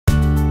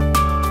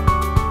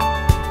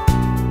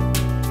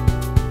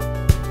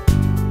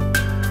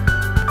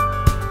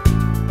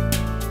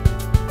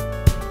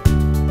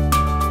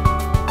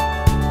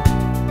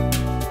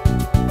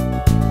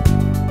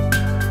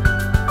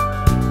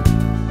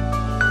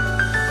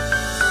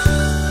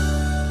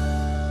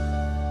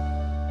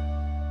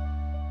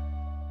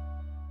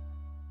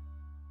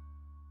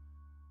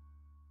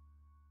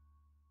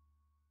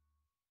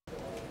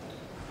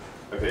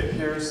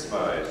here's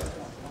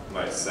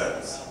my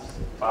sense.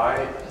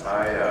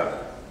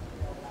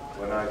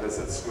 When I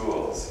visit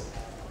schools,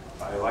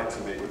 I like to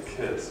meet with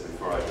kids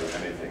before I do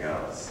anything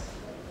else.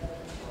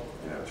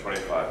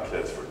 25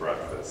 kids for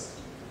breakfast.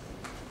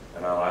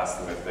 And I'll ask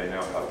them if they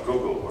know how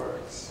Google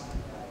works.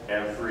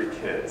 Every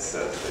kid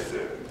says they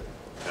do.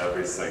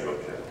 Every single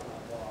kid.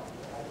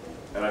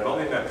 And I've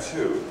only met 2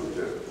 who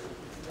do,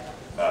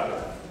 out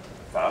of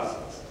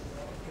thousands.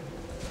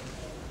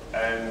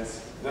 And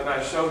then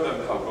I show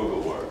them how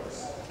Google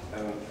works.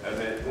 And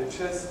they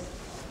just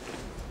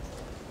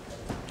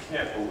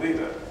can't believe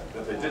it,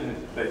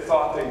 that they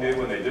thought they knew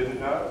when they didn't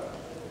know.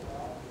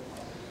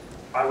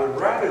 I would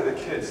rather the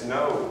kids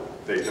know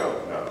they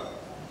don't know.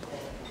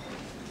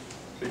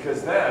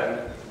 Because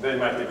then they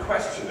might be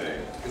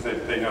questioning, because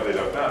they know they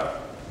don't know.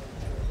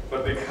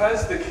 But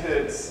because the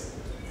kids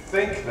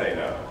think they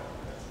know,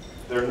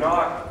 they're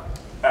not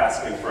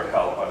asking for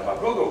help on how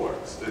Google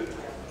works.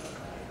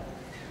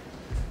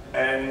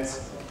 And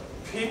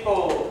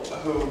people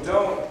who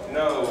don't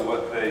know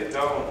what they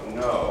don't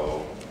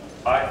know,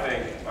 I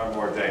think, are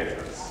more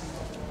dangerous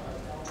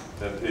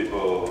than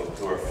people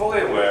who are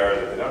fully aware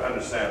that they don't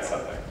understand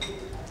something.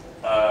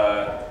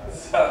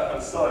 So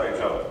I'm still having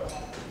trouble.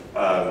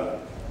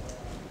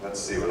 Let's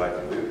see what I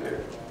can do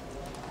here.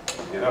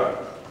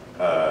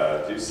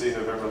 Do you see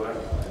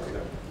NovemberLearning?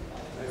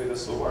 Maybe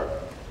this will work.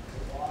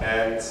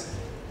 And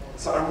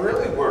so I'm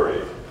really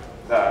worried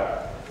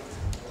that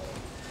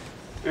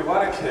we have a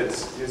lot of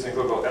kids using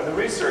Google, and the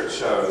research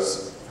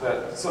shows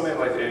that something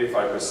like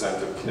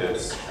 85% of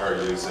kids are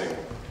using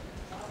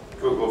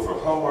Google for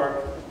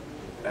homework,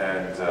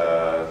 and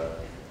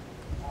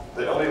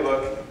they only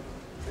look,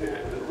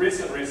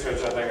 recent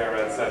research I think I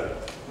read said,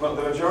 the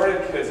majority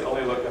of kids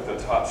only look at the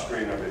top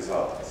screen of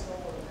results.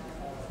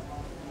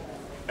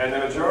 And the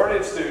majority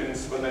of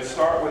students, when they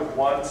start with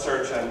one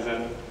search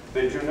engine,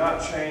 they do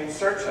not change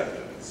search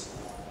engines,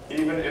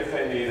 even if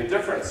they need a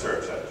different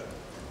search engine.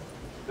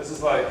 This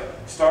is like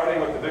starting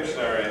with the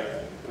dictionary,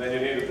 and then you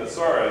need a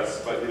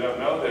thesaurus, but you don't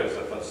know there's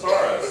a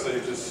thesaurus, so you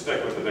just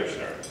stick with the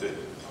dictionary,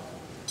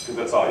 because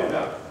that's all you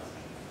know,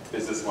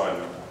 is this one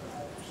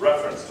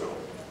reference tool.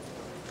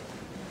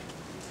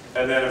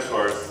 And then, of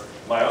course,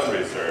 my own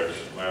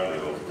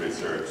little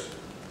research,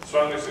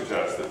 strongly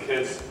suggests that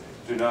kids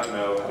do not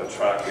know how to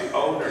track the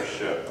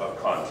ownership of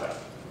content.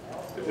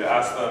 If you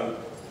ask them,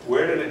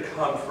 where did it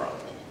come from?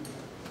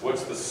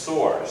 What's the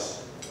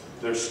source?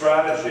 Their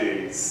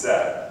strategy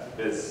set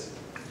is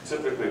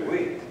typically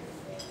weak.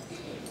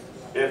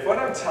 If what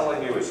I'm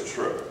telling you is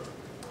true,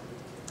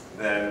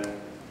 then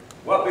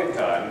what we've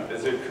done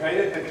is we've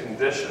created the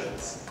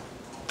conditions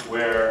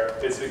where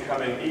it's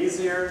becoming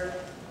easier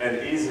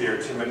and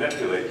easier to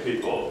manipulate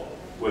people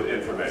with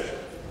information.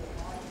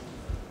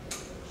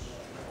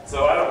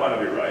 So I don't want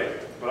to be right,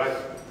 but I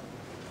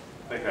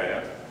think I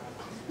am.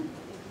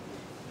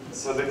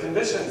 So the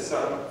conditions,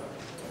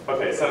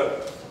 okay,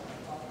 so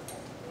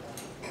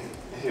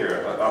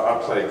here,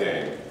 I'll play a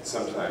game.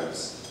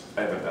 Sometimes,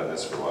 I haven't done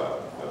this for a while.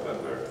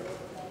 November,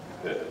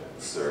 hit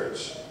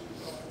search.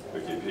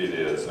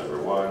 Wikipedia is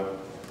 #1,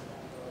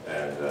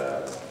 and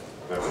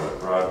November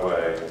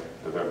Broadway,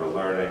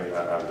 NovemberLearning,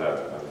 I'm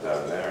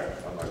down there.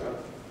 Oh my God.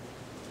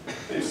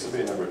 It used to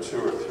be #2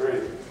 or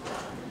 3.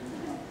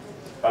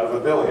 Out of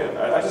 1 billion.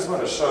 I just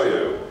want to show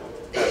you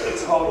that the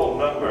total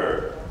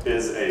number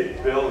is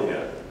 1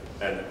 billion,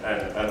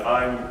 and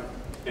I'm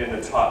in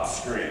the top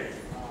screen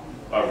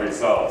of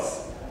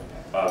results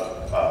of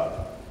 1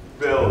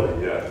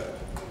 billion.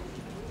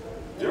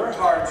 You're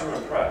hard to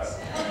impress.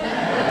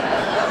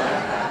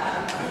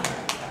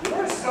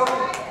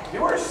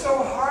 You are so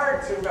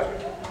hard to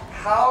impress.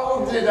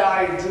 How did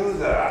I do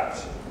that?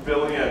 1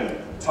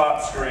 billion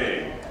top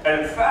screen.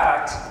 In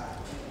fact,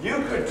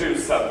 you could do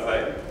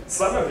something,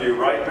 some of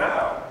you right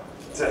now,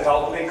 to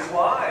help me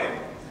climb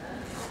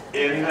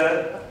in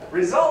the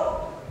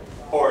result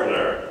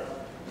order.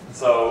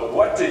 So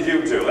what do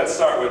you do? Let's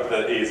start with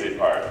the easy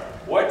part.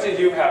 What do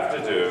you have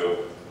to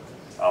do?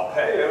 I'll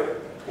pay you.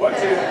 What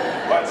do you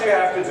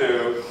have to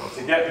do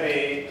to get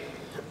me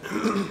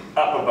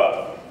up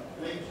above?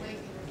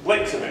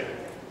 Link to me.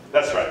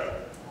 That's right.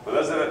 For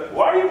those of it,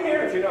 why are you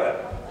here if you know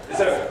that?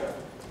 So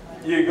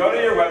you go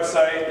to your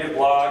website, you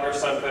blog or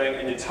something,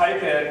 and you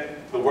type in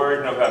the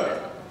word November.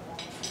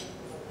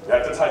 You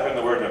have to type in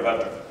the word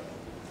November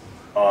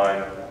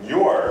on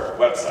your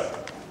website.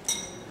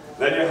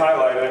 Then you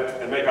highlight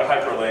it and make a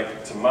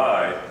hyperlink to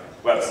my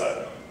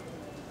website.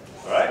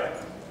 All right?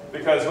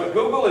 Because what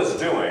Google is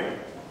doing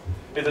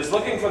is it's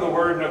looking for the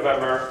word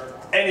November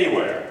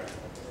anywhere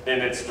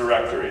in its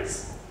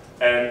directories.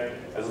 And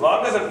as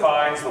long as it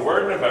finds the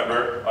word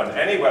November on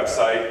any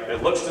website,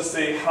 it looks to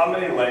see how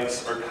many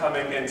links are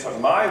coming into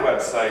my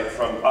website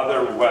from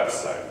other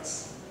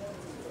websites.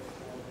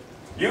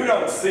 You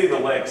don't see the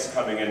links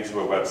coming into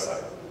a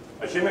website.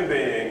 A human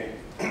being,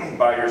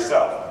 by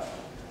yourself,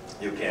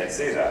 you can't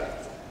see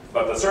that.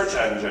 But the search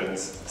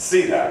engines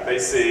see that. They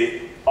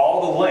see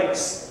all the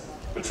links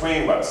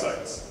between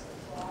websites.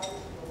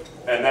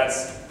 And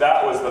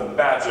that was the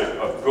magic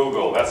of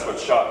Google. That's what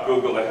shot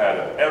Google ahead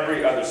of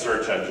every other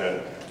search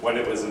engine when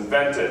it was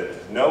invented.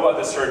 No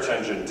other search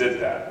engine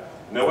did that.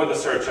 No other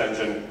search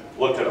engine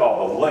looked at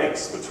all the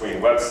links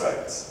between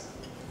websites.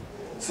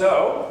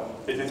 So,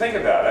 if you think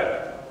about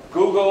it,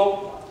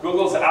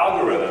 Google's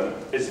algorithm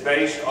is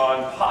based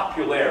on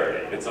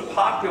popularity. It's a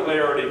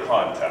popularity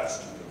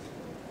contest.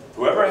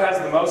 Whoever has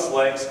the most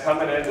links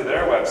coming into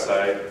their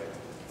website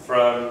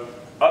from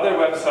other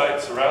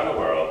websites around the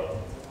world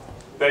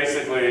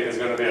basically is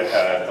going to be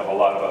ahead of a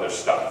lot of other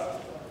stuff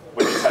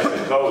when you type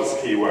in those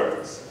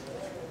keywords.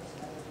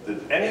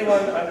 Did anyone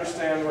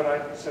understand what I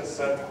just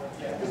said?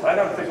 Because I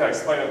don't think I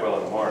explained it well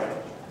in the morning.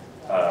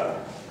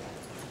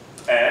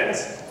 And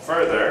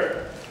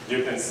further,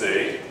 you can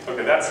see,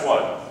 okay, that's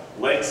one,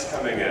 links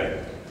coming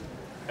in.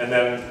 And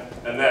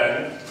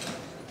then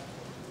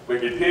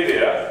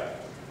Wikipedia,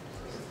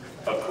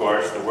 of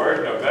course, the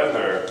word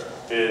November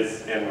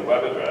is in the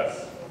web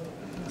address.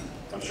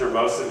 I'm sure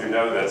most of you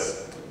know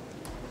this,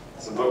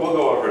 but we'll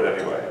go over it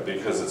anyway,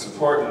 because it's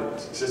important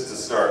just to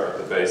start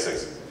with the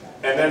basics.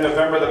 And then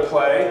November the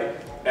play,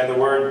 and the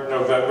word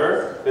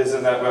November is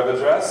in that web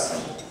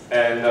address,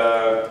 and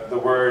the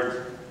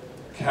word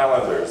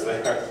calendar is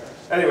there.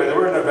 Anyway, the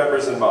word November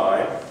is in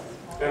mine,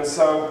 and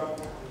so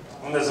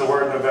there's the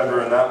word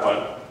November in that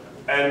one.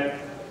 And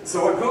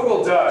so what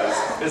Google does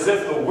is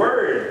if the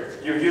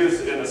word you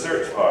use in the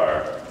search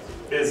bar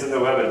is in the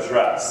web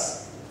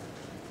address,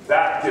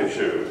 that gives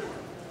you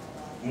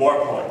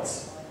more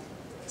points.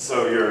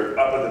 So you're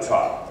up at the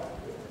top.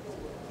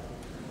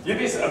 You'd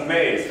be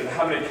amazed at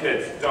how many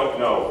kids don't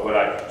know what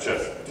I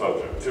just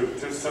told you.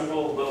 Two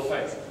simple little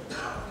things.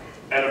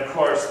 And of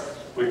course,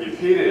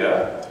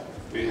 Wikipedia,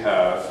 we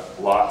have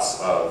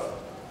lots of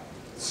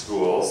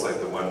schools, like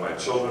the one my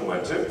children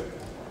went to,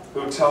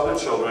 who tell their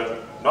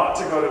children not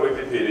to go to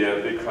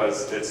Wikipedia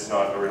because it's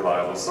not a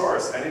reliable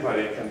source.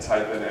 Anybody can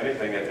type in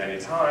anything at any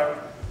time,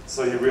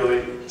 so you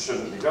really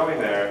shouldn't be going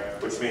there,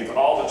 which means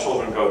all the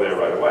children go there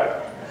right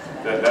away.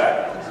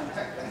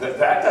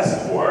 That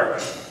doesn't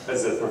work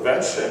as a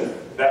prevention,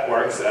 that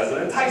works as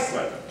an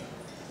enticement.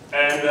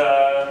 And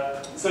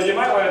so you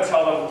might want to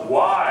tell them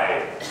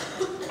why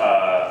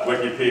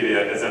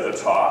Wikipedia is at the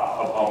top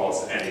of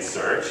almost any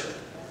search.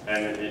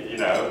 And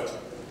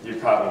you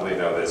probably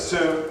know this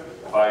too.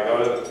 If I go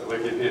to the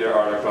Wikipedia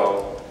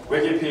article,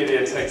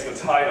 Wikipedia takes the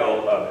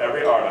title of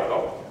every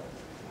article,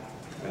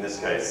 in this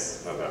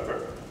case,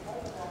 November,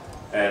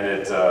 and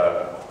it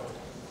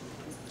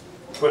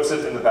puts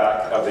it in the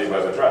back of the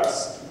web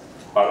address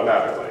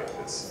automatically.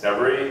 It's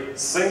every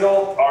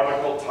single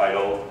article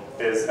title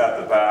is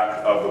at the back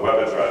of the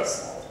web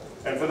address.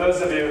 And for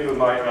those of you who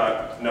might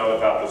not know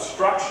about the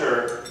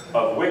structure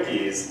of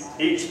wikis,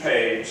 each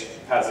page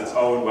has its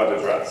own web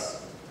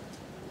address.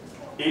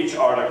 Each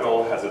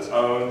article has its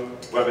own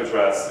web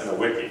address in a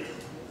wiki.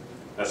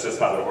 That's just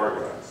how they're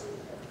organized.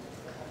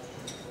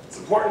 It's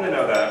important to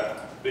know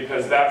that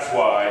because that's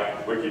why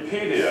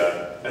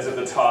Wikipedia is at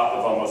the top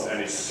of almost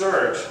any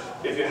search.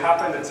 If you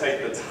happen to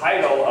take the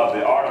title of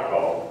the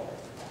article,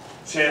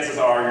 chances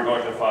are you're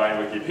going to find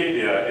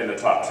Wikipedia in the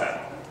top 10.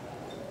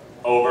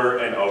 Over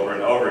and over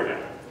and over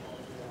again.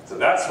 So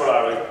that's what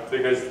I would,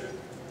 because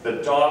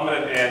the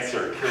dominant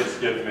answer kids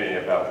give me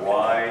about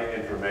why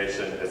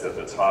information is at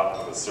the top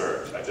of a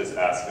search, I just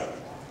ask them.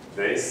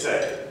 They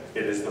say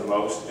it is the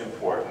most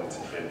important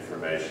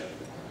information.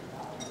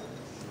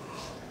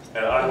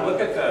 And I look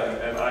at them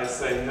and I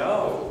say,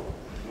 no,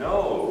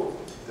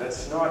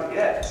 that's not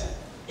it.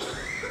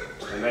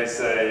 And they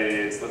say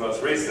it's the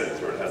most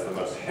recent, or it has the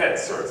most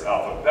hits, or it's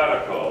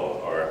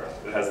alphabetical, or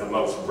it has the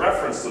most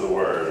reference to the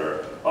word,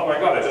 or, oh my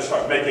God, I just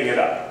start making it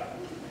up.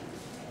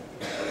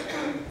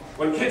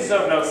 When kids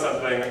don't know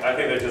something, I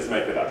think they just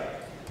make it up.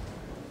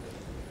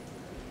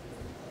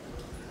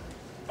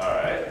 All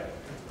right.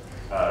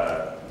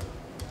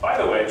 By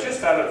the way,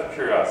 just out of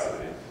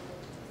curiosity,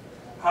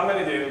 how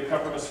many of you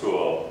come from a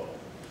school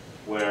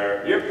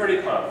where you're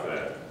pretty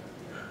confident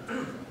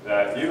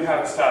that you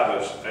have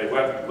established a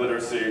web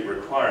literacy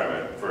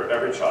requirement for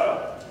every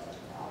child,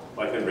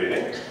 like in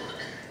reading,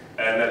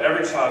 and that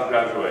every child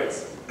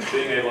graduates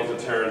being able to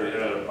tear the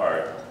internet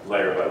apart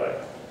layer by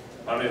layer?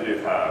 How many of you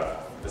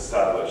have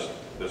established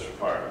this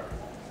requirement?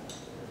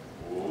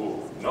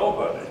 Ooh,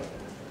 nobody.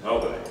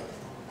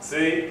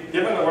 See,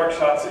 given the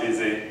workshop's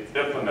easy,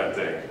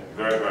 implementing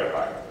very, very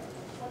hard.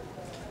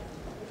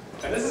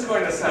 And this is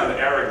going to sound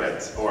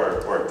arrogant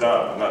or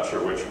dumb, I'm not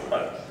sure which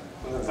one.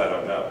 Sometimes I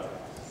don't know.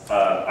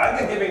 I've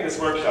been giving this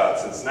workshop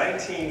since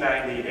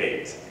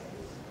 1998.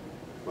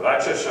 What I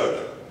just showed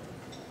you.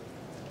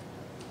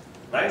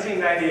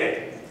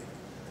 1998.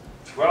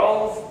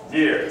 12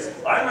 years.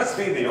 I must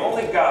be the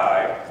only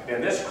guy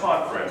in this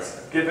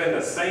conference given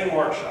the same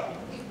workshop.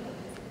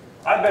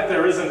 I bet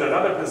there isn't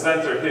another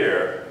presenter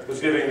here who's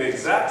giving the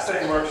exact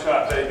same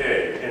workshop they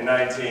gave in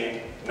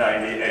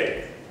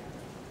 1998.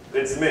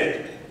 It's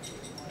me.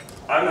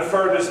 I'm the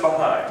furthest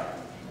behind.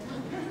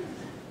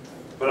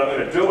 But I'm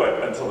going to do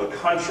it until the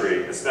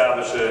country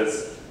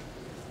establishes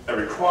a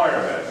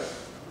requirement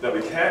that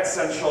we can't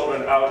send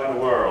children out in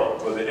the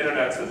world where the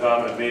internet's the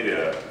dominant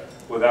media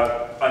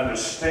without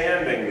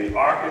understanding the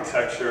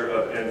architecture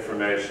of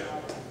information.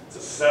 It's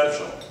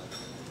essential.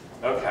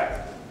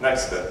 Okay,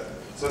 next bit.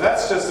 So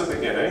that's just the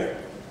beginning.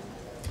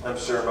 I'm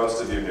sure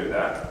most of you knew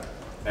that.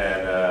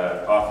 And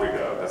off we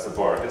go. That's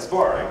boring. It's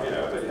boring, you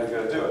know, but you have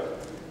got to do it.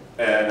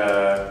 And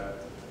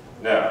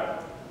now,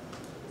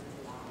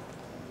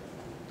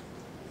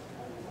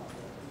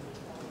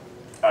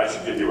 I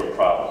should give you a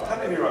problem. How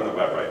many of you are on the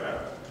web right now?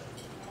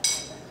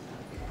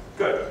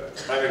 Good.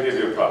 I'm going to give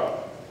you a problem.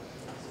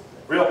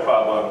 Real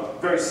problem,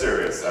 very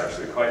serious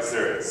actually, quite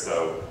serious.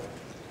 So,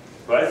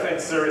 but I think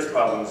serious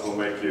problems will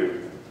make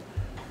you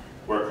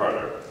work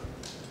harder.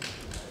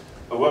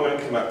 A woman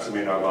came up to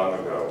me not long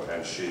ago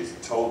and she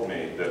told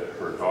me that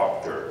her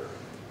doctor,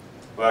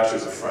 well actually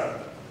it was a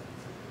friend.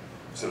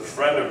 So a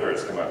friend of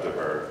hers came up to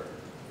her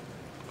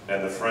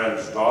and the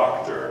friend's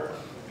doctor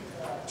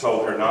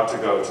told her not to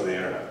go to the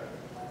internet.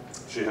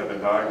 She had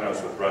been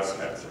diagnosed with breast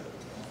cancer.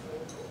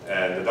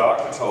 And the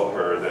doctor told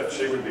her that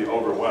she would be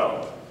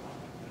overwhelmed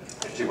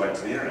if she went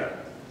to the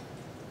internet.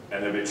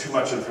 And there'd be too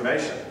much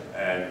information,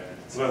 and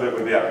some of it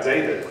would be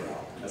outdated,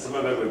 and some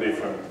of it would be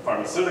from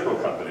pharmaceutical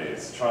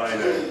companies trying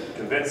to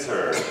convince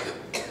her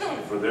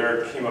for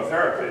their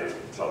chemotherapy,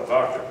 tell the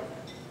doctor.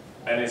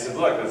 And he said,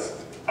 look,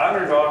 I'm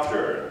your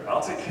doctor,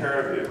 I'll take care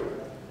of you.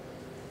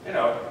 You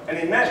know, and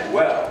he meant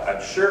well,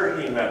 I'm sure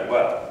he meant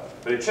well,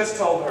 but he just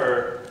told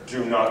her,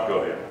 do not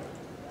go here.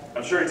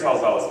 I'm sure he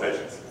tells all his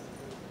patients.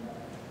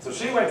 So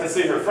she went to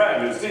see her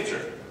friend who's a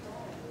teacher.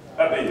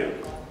 That'd be you.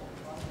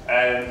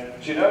 And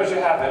she knows you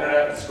have the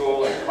internet in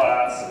school and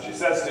class, and she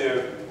says to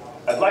you,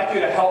 I'd like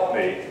you to help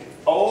me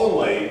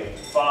only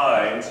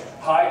find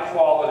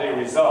high-quality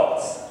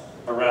results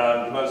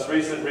around the most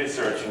recent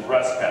research in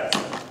breast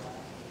cancer.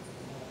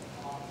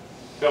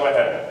 Go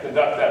ahead,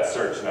 conduct that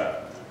search now.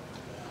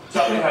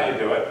 Tell me how you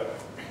do it.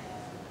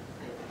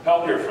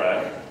 Help your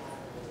friend.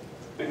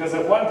 Because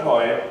at one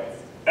point,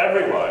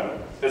 everyone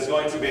is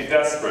going to be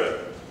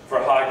desperate for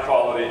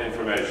high-quality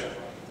information.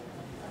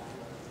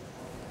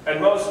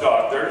 And most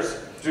doctors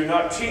do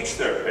not teach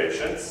their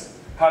patients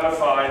how to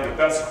find the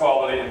best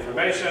quality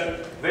information.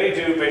 They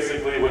do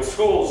basically what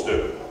schools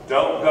do.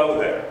 Don't go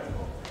there.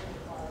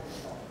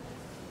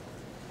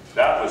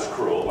 That was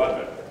cruel,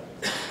 wasn't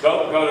it?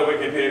 Don't go to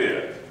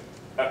Wikipedia.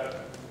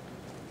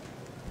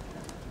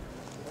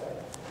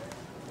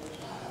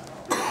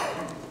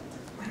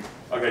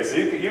 Okay, so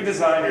you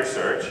design your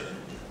search,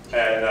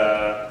 and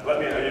let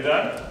me know. Are you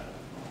done?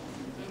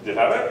 Do you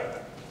have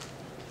it?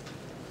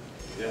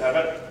 Do you have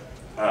it?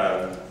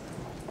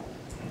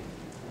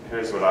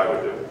 Here's what I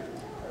would do.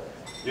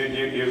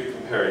 You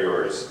compare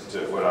yours to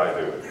what I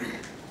do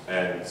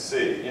and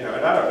see, you know,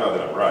 and I don't know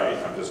that I'm right.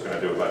 I'm just going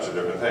to do a bunch of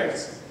different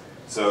things.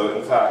 So,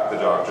 in fact, the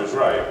doctor's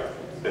right.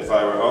 If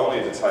I were only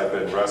to type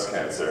in breast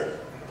cancer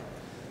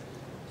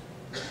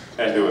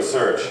and do a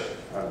search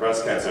on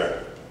breast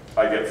cancer,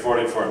 I get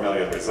 44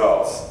 million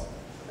results,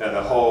 and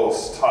the whole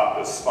top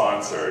is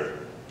sponsored.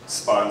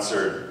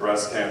 Sponsored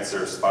breast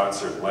cancer,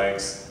 sponsored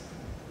links.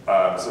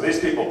 So these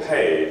people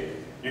paid.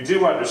 You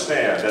do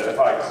understand that if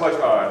I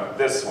click on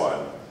this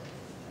one,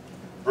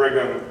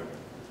 Brigham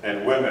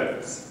and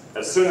Women's,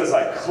 as soon as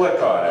I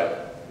click on it,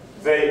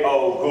 they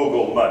owe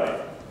Google money.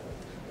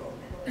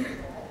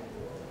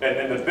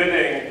 And the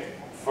bidding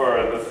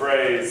for the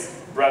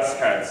phrase breast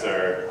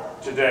cancer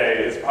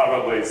today is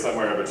probably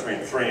somewhere between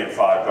 $3 and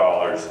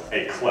 $5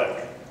 a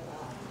click.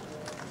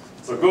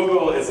 So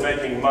Google is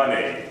making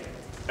money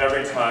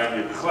every time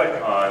you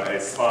click on a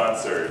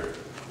sponsored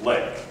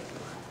link.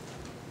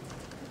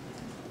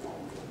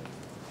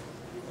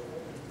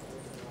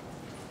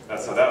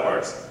 That's how that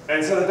works.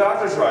 And so the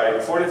doctor's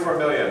right, 44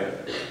 million,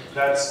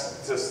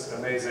 that's just an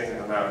amazing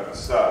amount of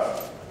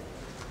stuff.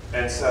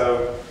 And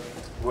so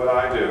what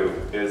I do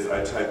is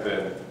I type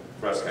in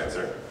breast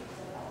cancer,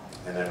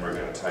 and then we're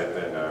going to type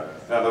in,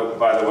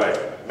 by the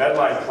way,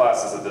 Medline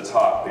Plus is at the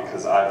top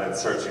because I've been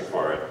searching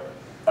for it.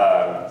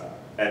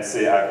 And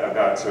see, I've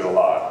gone to it a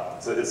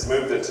lot. So it's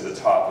moved it to the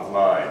top of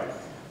mine.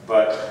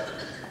 But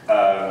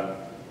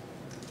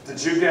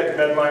did you get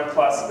Medline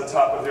Plus at the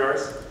top of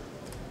yours?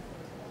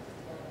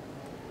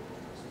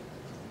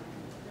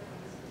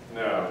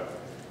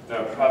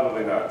 No,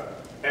 probably not.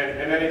 And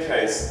in any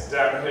case,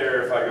 down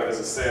here, if I go, this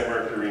is San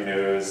Mercury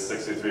News,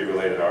 63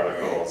 related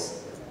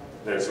articles.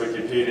 There's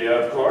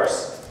Wikipedia, of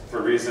course,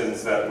 for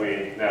reasons that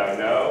we now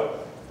know.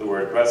 The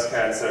word breast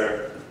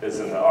cancer is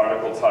in the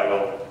article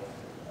title.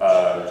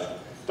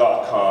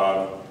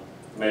 .com,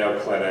 Mayo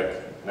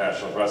Clinic,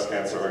 National Breast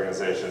Cancer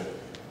Organization.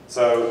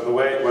 So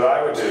what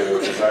I would do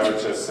is I would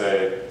just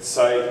say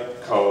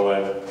site :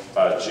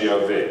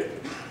 .gov.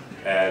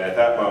 And at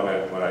that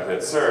moment, when I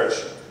hit search,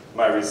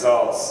 my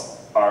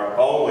results are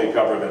only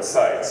government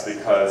sites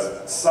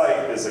because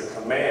site is a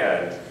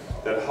command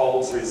that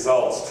holds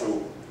results to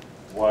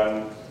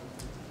one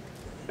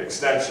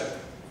extension.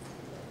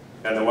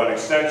 And the one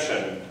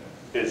extension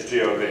is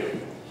GOV.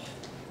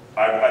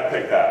 I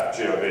picked that,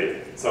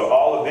 GOV. So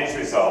all of these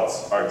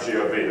results are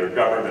GOV, they're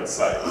government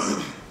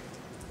sites.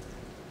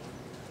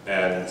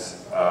 And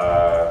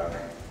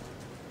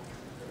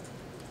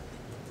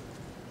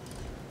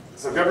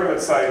so government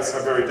sites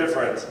are very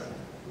different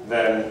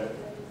than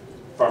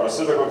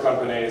pharmaceutical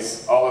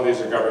companies. All of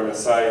these are government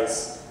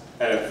sites,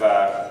 and in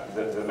fact,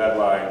 the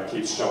Medline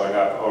keeps showing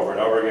up over and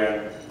over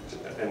again.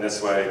 In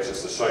this way,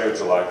 just to show you,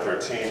 July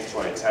 13th,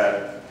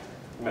 2010,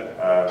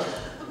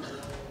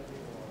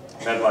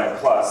 Medline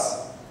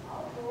Plus,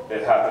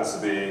 it happens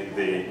to be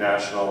the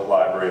National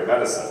Library of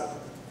Medicine,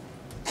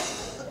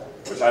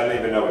 which I didn't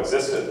even know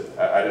existed.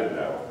 I didn't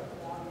know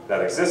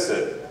that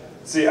existed.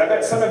 See, I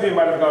bet some of you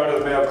might have gone to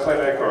the Mayo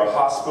Clinic or a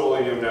hospital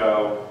you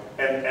know,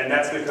 and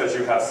that's because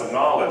you have some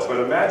knowledge. But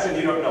imagine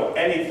you don't know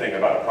anything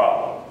about a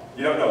problem.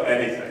 You don't know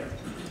anything.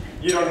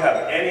 You don't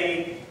have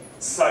any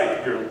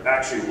site you're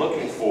actually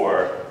looking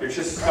for. You're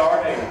just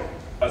starting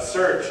a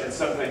search in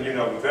something you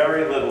know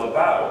very little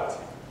about.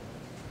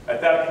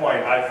 At that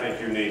point, I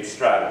think you need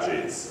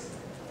strategies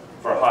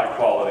for high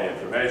quality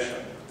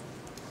information.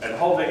 And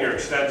holding your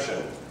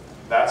extension,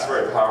 that's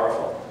very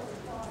powerful,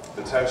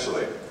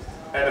 potentially.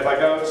 And if I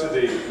go to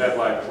the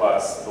Medline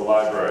Plus, the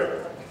library,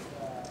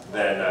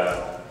 then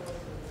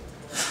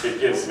it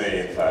gives me,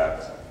 in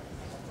fact,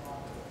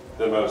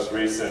 the most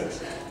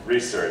recent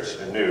research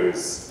and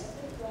news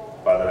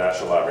by the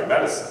National Library of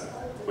Medicine,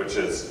 which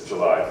is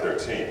July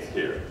 13th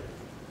here.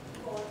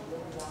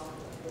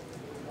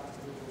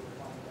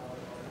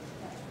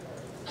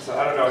 So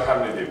I don't know how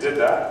many of you did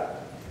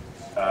that.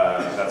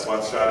 That's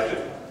one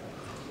strategy.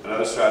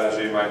 Another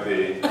strategy might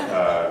be,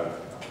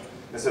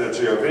 instead of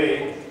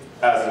GOV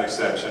as an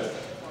extension,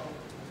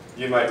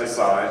 you might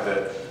decide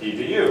that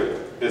EDU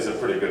is a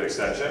pretty good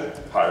extension,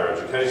 higher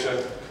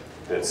education,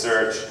 hit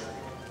search,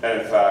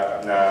 and in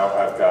fact now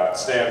I've got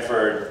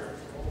Stanford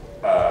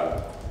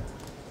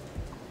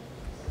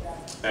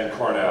and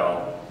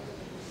Cornell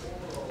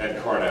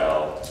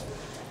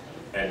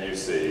and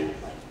UC,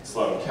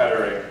 Sloan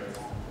Kettering,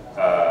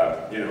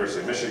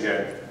 University of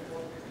Michigan,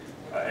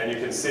 and you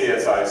can see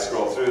as I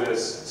scroll through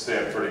this,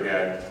 Stanford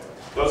again,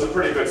 those are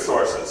pretty good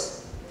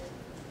sources.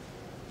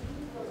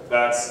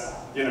 That's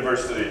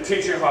university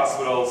teaching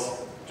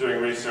hospitals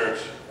doing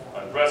research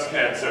on breast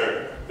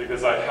cancer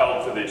because I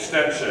held to the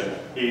extension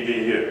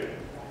EDU.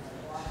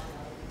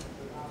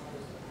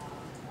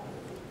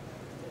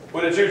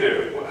 What did you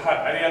do?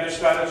 Any other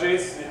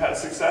strategies? You had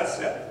success?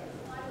 Yeah.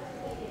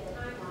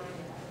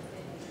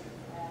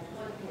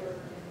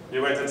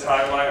 You went to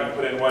timeline and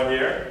put in 1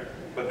 year,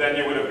 but then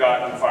you would have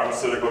gotten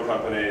pharmaceutical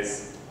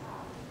companies.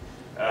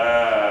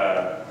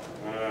 I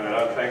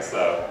don't think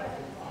so.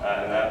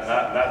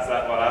 That's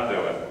not what I'm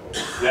doing.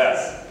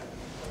 Yes?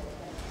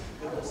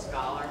 Google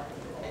Scholar.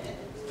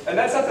 And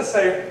that's not to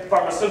say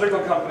pharmaceutical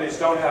companies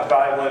don't have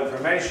valuable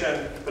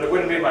information, but it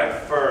wouldn't be my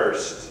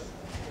first.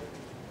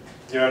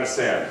 You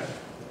understand?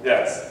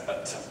 Yes.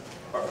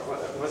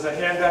 Was a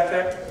hand back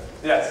there?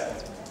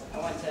 Yes. I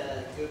went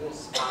to Google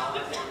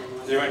Scholar.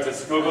 You went to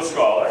Google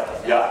Scholar.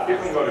 Yeah, you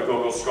can go to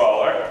Google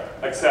Scholar,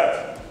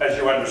 except as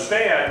you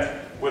understand,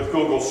 with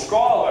Google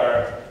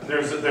Scholar,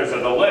 there's a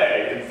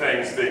delay in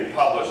things being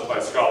published by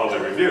scholarly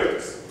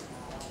reviews.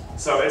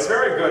 So it's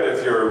very good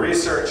if you're a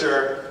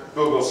researcher,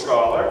 Google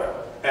Scholar,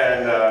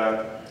 and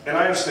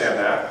I understand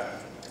that.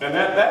 And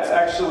that's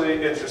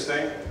actually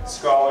interesting.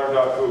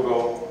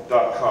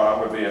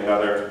 Scholar.google.com would be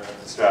another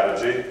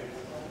strategy.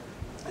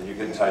 And you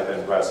can type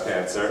in breast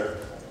cancer.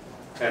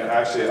 And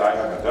actually, I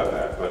haven't done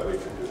that, but we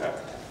can do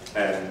that.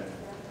 And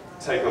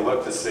take a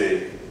look to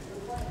see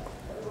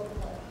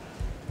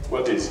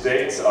what these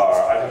dates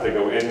are. I have to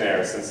go in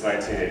there since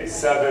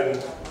 1987,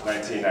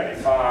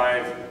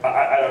 1995,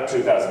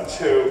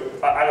 2002.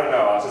 I don't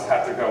know, I'll just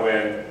have to go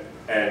in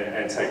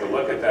and take a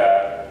look at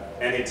that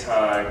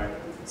anytime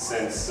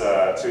since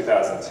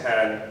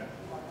 2010,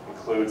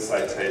 include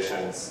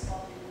citations.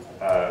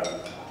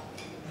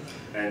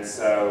 And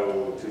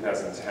so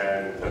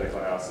 2010, clinical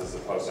analysis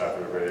of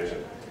postoperative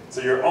radiation.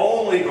 So you're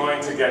only going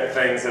to get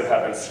things that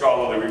have been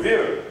scholarly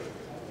reviewed.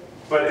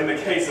 But in the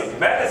case of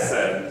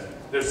medicine,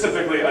 there's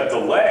typically a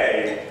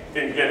delay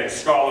in getting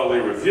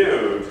scholarly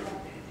reviewed,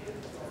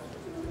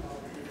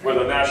 where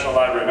the National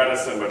Library of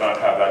Medicine would not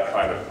have that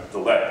kind of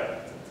delay.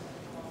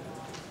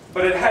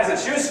 But it has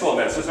its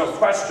usefulness, there's no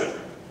question. It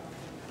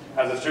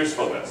has its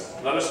usefulness.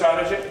 Another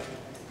strategy?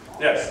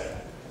 Yes?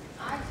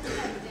 I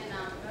typed in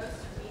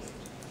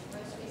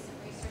most recent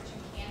research in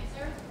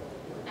cancer,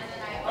 and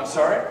then I also, I'm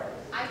sorry?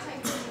 I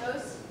typed in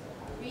most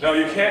recent. No,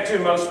 you can't do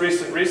most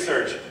recent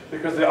research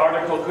because the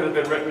article could have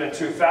been written in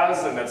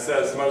 2000 that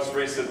says most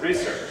recent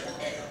research.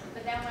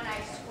 But then when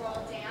I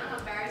scroll down,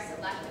 I'm very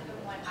selective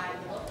in what I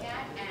look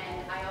at,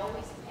 and I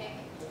always pick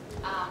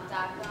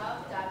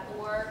 .gov,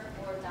 .org,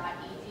 or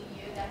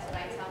 .edu. That's what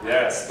I tell them.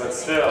 Yes, but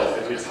still,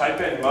 if you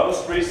type in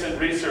most recent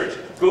research,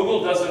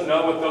 Google doesn't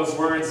know what those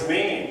words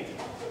mean.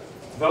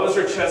 Those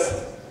are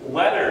just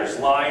letters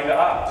lined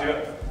up.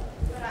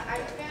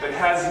 It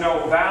has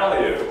no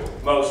value,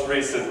 most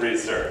recent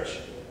research.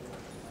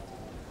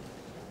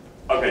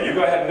 Okay, you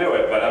go ahead and do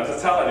it, but I'm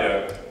just telling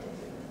you,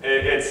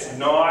 it's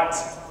not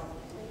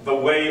the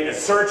way a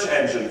search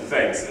engine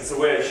thinks, it's the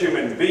way a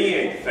human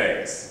being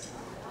thinks.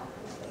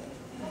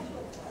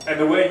 And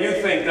the way you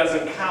think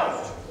doesn't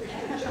count.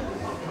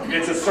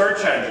 It's a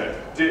search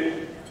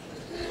engine.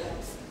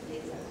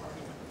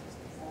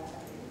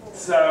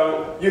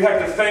 So you have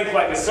to think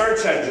like a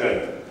search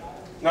engine,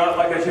 not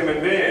like a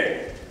human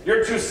being.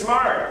 You're too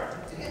smart.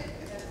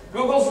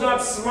 Google's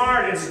not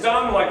smart, it's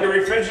dumb like your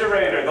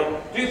refrigerator.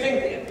 Do you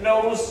think it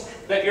knows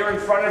that you're in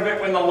front of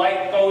it when the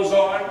light goes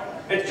on?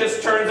 It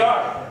just turns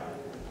on.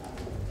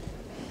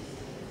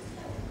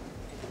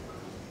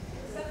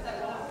 Except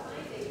that what I'm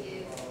finding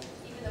is,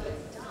 even though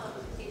it's dumb,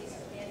 it's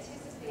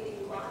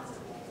anticipating lots of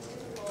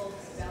pitfalls.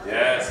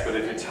 Yes, but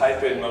if you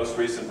type in most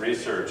recent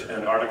research,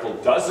 an article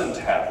doesn't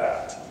have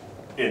that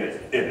in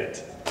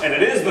it, and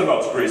it is the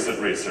most recent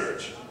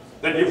research,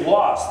 then you've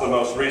lost the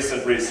most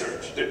recent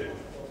research.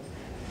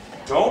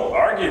 Don't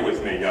argue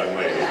with me, young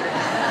lady.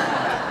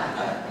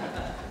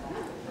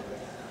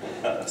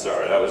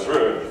 Sorry, that was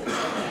rude.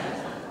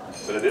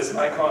 But it is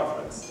my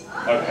conference.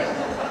 Okay.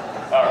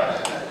 All right.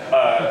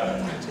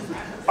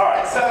 All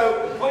right,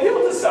 so, well,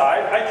 you'll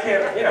decide. I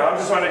can't, I'm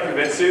just trying to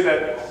convince you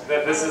that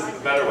this is the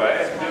better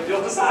way.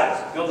 You'll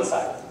decide. You'll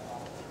decide.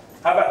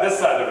 How about this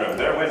side of the room?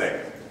 They're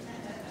winning.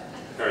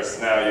 Of course,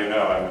 now you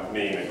know I'm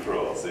mean and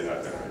cruel, so you're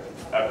not going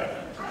to. Okay.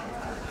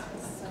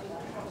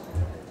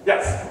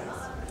 Yes?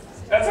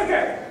 That's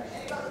okay.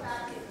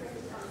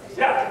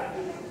 Yeah.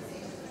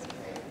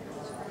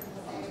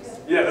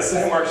 Yeah, the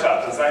same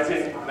workshop. It's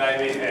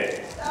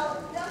 1998. So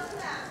doesn't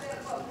that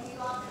therefore be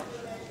on to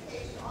an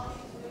education on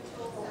these new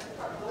tools and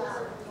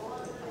particularly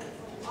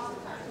on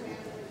the country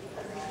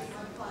because they be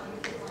unfunded,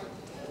 they want to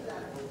use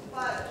them.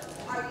 But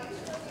are you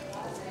still getting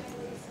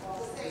the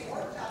same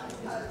workshop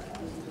because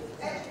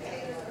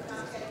educators are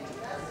not getting the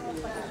message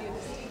that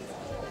these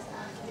tools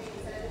actually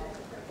said in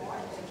the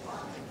market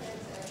content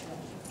and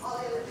all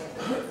the other things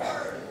that we've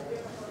heard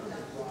in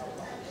different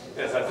workshops?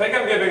 Yes, I think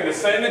I'm giving the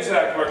same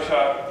exact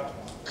workshop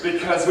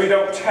because we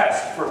don't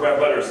test for web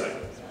literacy.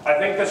 I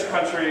think this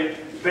country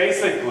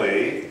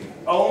basically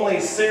only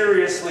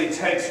seriously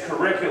takes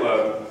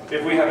curriculum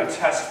if we have a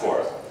test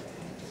for it.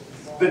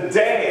 The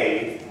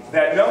day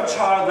that No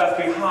Child Left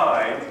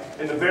Behind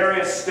in the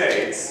various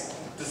states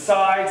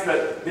decides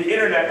that the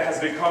internet has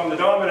become the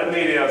dominant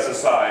media of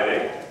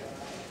society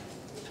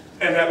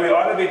and that we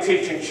ought to be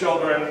teaching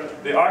children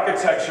the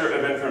architecture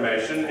of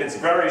information, its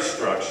very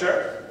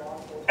structure,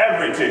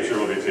 every teacher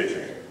will be teaching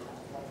it.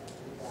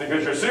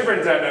 Because your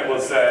superintendent will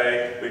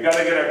say, we got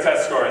to get our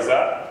test scores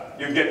up.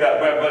 You get that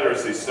web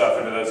literacy stuff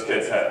into those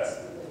kids' heads.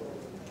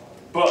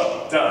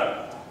 Boom,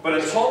 done. But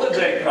until the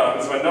day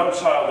comes when No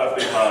Child Left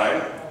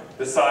Behind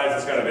decides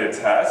it's going to be a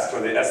test, or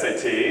the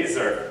SATs,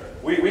 or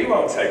we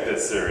won't take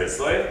this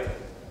seriously.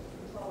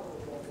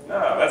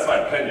 No, that's my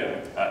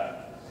opinion.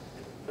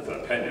 That's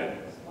an opinion.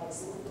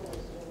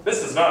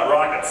 This is not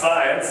rocket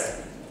science.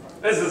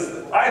 I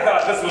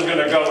thought this was going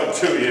to go in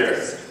 2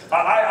 years.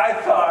 I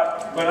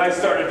thought when I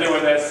started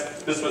doing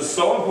this was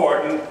so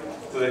important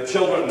for the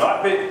children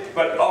not be,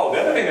 but the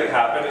other thing that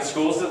happened is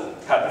schools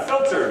had to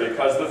filter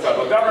because the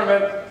federal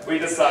government, we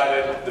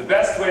decided the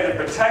best way to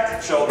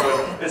protect children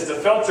is to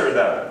filter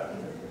them.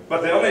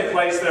 But the only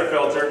place they're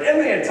filtered in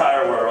the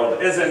entire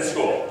world is in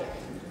school.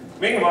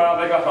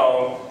 Meanwhile, they go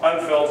home,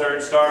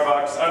 unfiltered,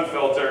 Starbucks,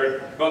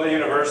 unfiltered, go to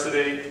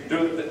university,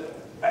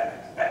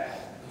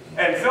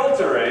 and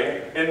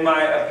filtering, in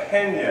my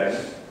opinion,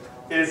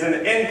 is an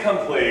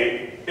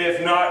incomplete,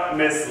 if not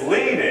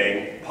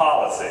misleading,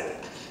 policy.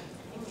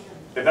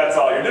 If that's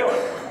all you're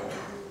doing.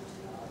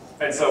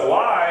 And so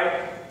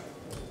why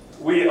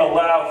we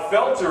allow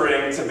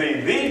filtering to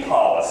be the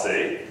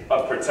policy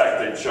of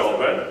protecting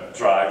children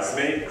drives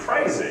me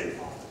crazy.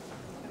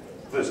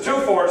 There's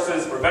two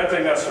forces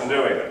preventing us from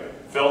doing it.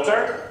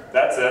 Filter,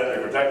 that's it,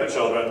 we protect the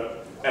children,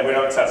 and we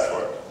don't test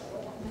for it.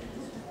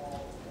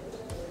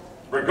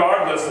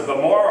 Regardless of the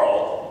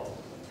moral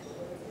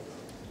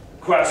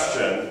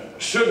question,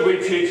 should we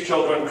teach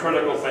children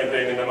critical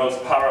thinking in the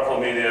most powerful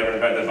media ever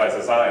invented by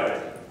society?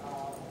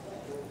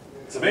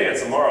 To me,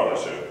 it's a moral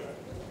issue.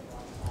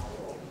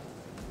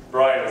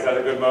 Brian, is that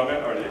a good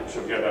moment, or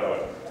should we get another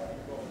one?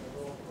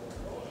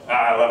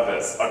 I love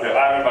this. Okay,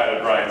 I've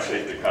invited Brian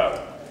Sheik to come,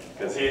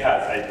 because he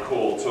has a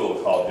cool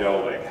tool called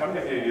Yodeling. How many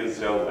of you use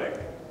Yodeling?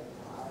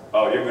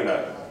 Oh,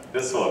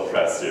 this will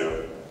impress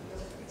you.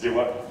 Do you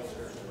want?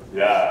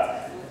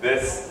 Yeah,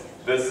 this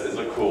is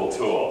a cool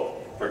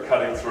tool for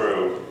cutting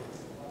through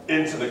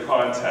into the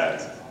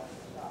content.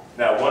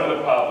 Now, one of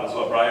the problems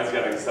while Brian's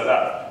getting set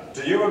up,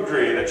 do you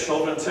agree that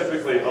children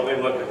typically only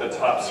look at the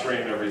top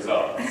screen of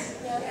results?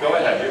 Go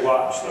ahead, you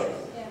watch them.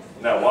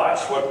 Now watch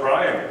what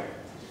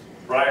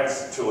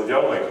Brian's tool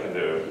Yodeling can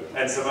do,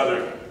 and some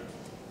other,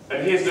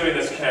 and he's doing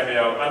this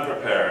cameo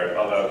unprepared,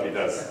 although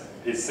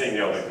he's seen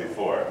Yodeling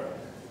before.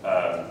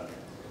 But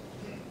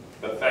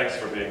thanks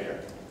for being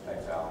here.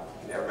 Thanks, Al.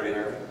 Can everybody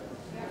hear me?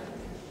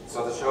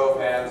 So the show of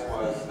hands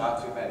was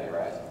not too many,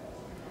 right?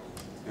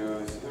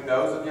 Who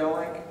knows of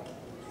Yodeling?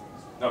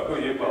 No, who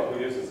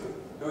uses it?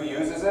 Who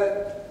uses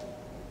it?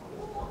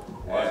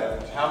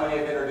 And how many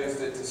have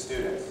introduced it to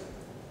students?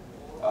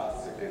 Oh,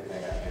 that's a good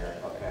thing I'm here.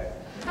 Okay.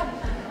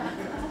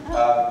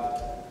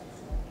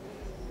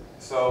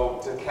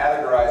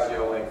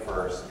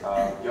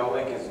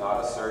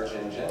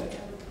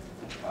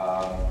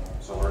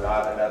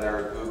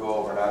 another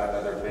Google, we're not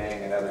another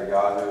Bing, another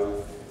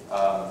Yahoo.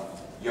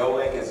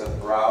 YoLink is a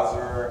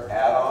browser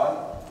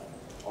add-on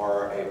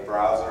or a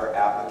browser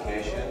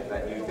application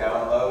that you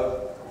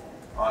download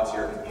onto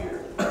your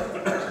computer.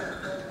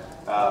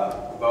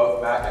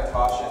 Both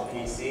Macintosh and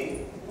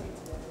PC.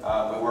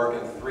 We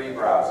work in 3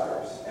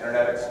 browsers: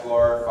 Internet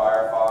Explorer,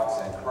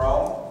 Firefox, and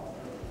Chrome.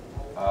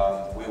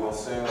 We will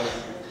soon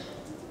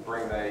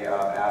bring the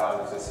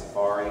add-on to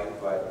Safari,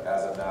 but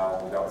as of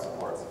now, we don't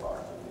support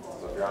Safari.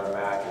 So if you're on a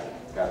Mac,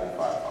 it's got to be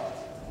Firefox.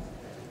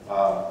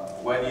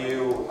 When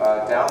you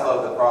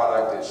download the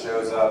product, it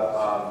shows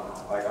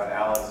up like on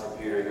Alan's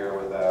computer here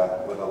with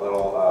a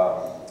little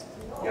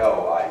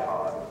Yo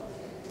icon.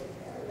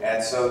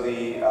 And so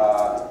the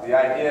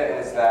idea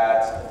is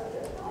that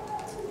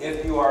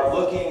if you are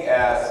looking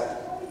at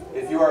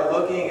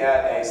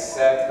a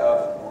set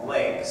of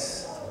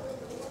links,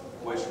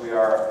 which we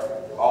are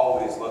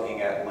always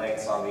looking at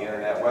links on the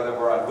internet, whether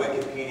we're on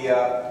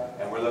Wikipedia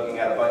and we're looking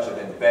at a bunch of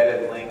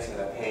embedded links in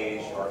a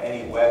page, or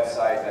any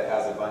website that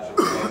has a bunch of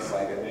links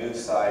like a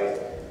news site,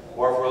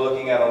 or if we're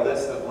looking at a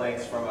list of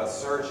links from a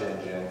search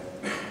engine,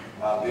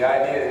 the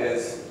idea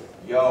is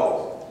use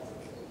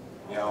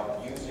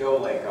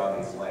YoLink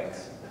on these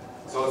links.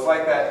 So it's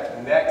like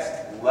that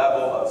next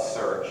level of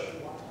search,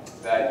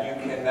 that you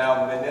can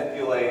now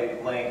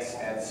manipulate links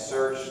and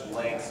search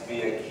links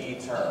via key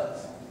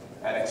terms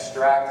and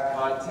extract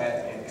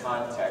content in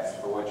context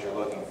for what you're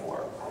looking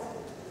for.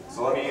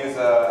 So let me use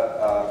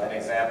an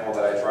example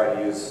that I try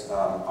to use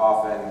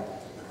often.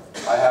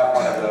 I have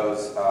one of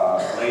those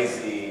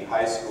lazy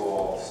high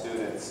school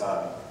student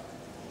son.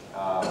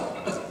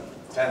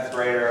 10th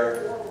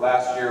grader,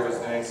 last year was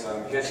doing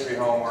some history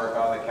homework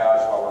on the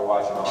couch while we're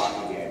watching a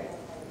hockey game.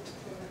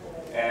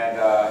 And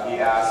he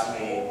asked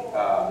me,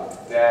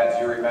 Dad,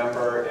 do you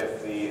remember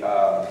if the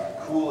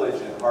Coolidge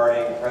and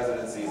Harding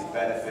presidencies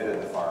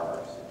benefited the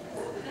farmers?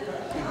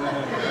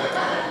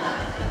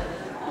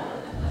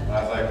 And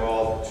I was like,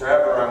 well,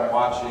 Trevor, I'm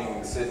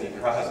watching Sidney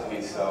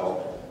Crosby,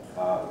 so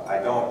I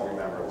don't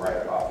remember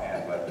right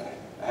offhand, but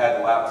I had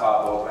the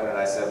laptop open and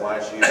I said, why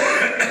don't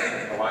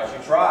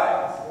you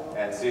try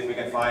and see if we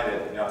can find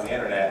it, on the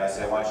internet. And I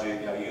said, why don't you,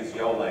 use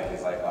YoLink?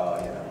 He's like, oh,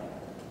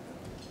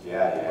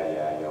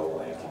 yeah,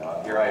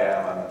 YoLink. Here I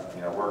am,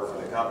 I'm, work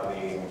for the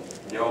company.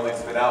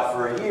 YoLink's been out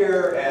for a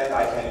year, and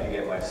I can't even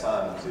get my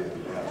son to,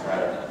 try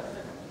to,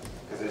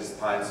 because his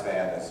time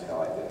span is,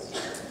 like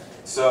this.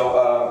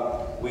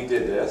 So we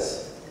did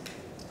this,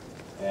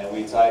 and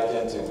we typed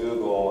into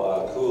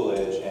Google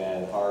Coolidge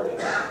and Harding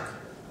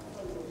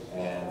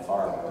and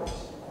farmers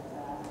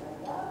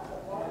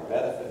and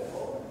benefit.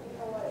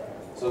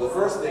 So the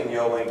first thing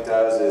YoLink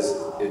does is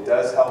it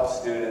does help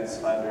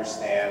students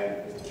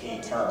understand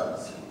key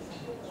terms.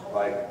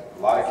 Like a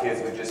lot of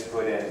kids would just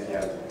put in,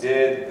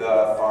 did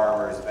the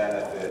farmers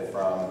benefit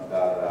from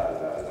da da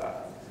da da da.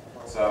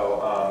 So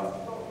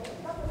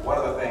one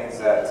of the things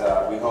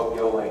that we hope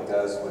YoLink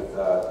does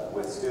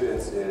with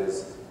students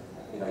is,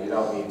 you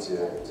don't need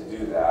to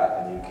do that,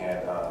 and you can.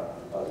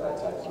 Oh, did I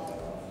type something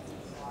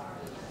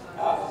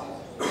wrong?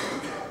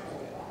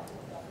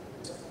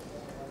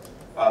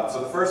 So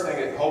the first thing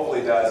it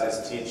hopefully does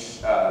is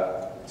teach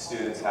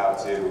students how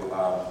to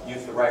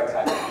use the right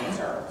type of key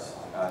terms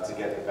to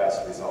get the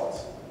best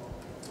results.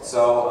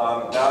 So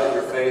now that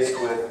you're faced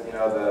with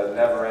the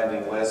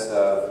never-ending list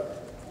of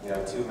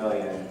 2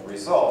 million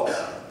results,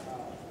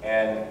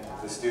 and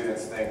the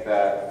students think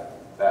that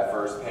that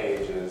first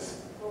page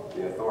is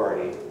the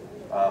authority,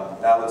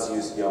 now let's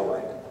use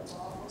YoLink.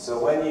 So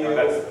when you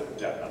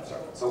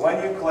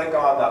when you click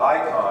on the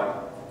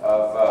icon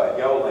of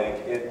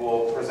YoLink, it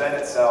will present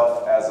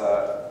itself as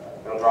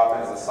it'll drop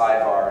in as a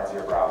sidebar into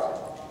your browser.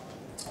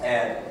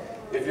 And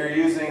if you're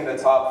using the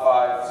top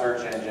 5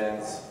 search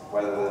engines,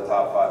 whether they're the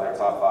top 5, they're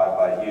top 5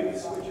 by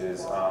use, which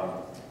is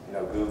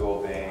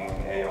Google, Bing,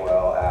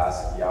 AOL,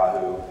 Ask,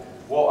 Yahoo,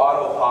 we'll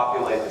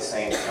auto-populate the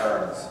same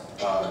terms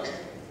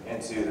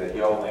into the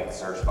YoLink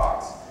search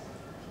box.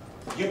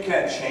 You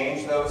can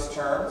change those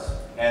terms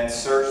and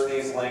search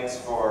these links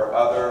for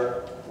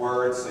other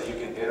words, so you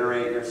can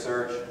iterate your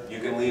search. You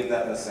can leave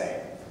them the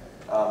same.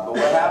 But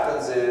what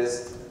happens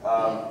is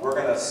we're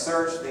going to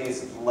search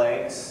these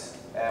links,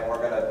 and we're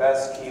going to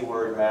best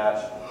keyword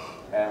match,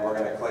 and we're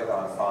going to click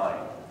on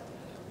Find.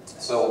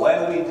 So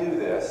when we do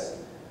this,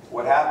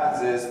 what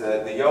happens is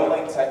that the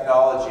YoLink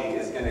technology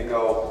is going to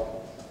go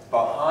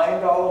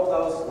behind all of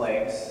those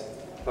links,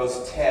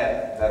 those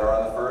 10 that are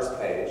on the first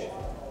page,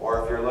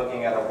 or if you're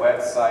looking at a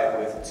website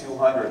with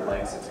 200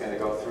 links, it's going to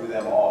go through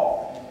them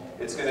all.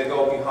 It's going to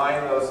go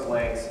behind those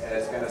links, and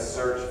it's going to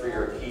search for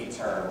your key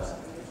terms.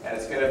 And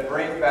it's going to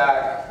bring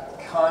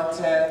back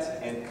content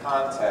in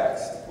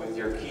context with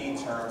your key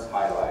terms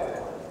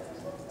highlighted.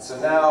 So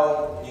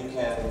now you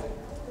can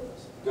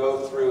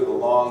go through the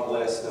long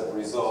list of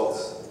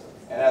results,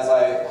 and as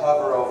I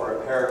hover over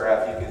a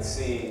paragraph, you can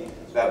see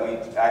that we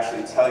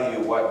actually tell you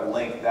what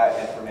link that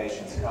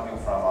information is coming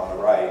from on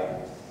the right.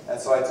 And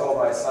so I told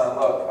my son,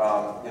 look,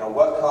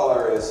 what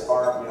color is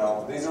farm,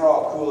 these are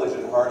all Coolidge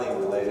and Harding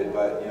related,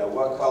 but,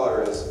 what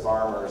color is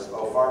farmers?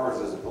 Oh, farmers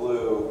is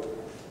blue.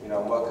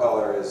 What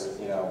color is,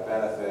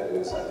 benefit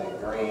is, I think,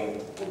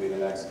 green will be the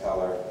next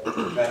color,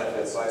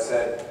 benefit. So I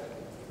said,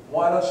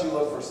 why don't you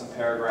look for some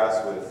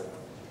paragraphs with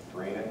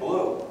green and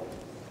blue?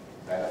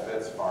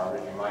 Benefits,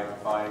 farmers, you might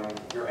find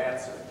your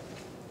answer.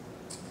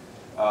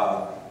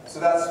 So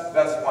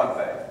that's one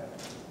thing.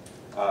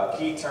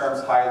 Key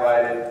terms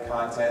highlighted,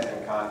 content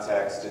and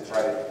context to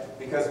try to,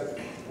 because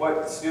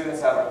what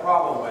students have a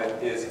problem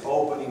with is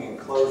opening and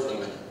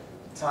closing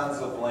tons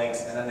of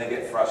links, and then they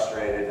get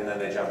frustrated, and then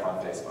they jump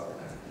on Facebook,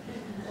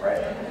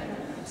 right?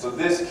 So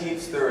this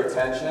keeps their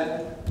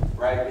attention,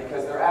 right?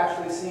 Because they're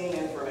actually seeing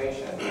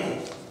information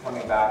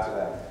coming back to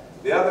them.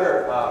 The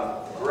other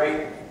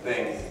great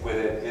thing with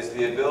it is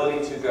the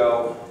ability to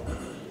go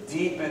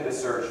deep into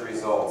search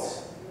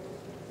results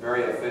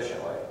very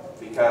efficiently,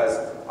 because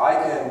I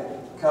can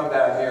come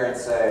down here and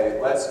say,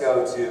 let's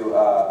go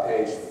to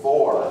page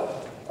 4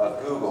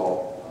 of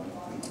Google,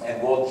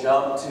 and we'll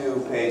jump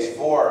to page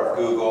 4 of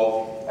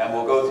Google, and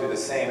we'll go through the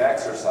same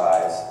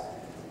exercise.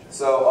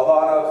 So a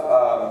lot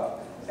of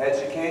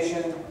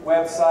education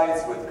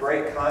websites with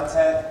great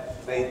content,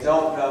 they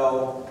don't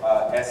know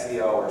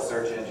SEO or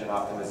search engine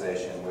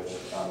optimization, which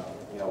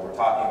we're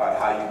talking about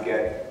how you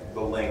get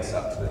the links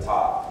up to the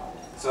top.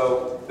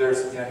 So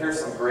there's, here's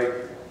some great,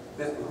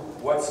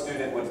 what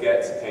student would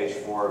get to page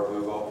 4 of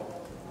Google?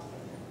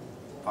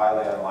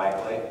 Highly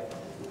unlikely.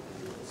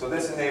 So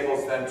this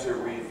enables them to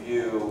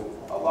review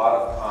a lot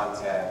of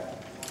content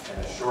in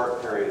a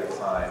short period of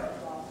time,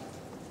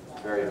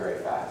 very, very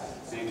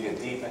fast. So you can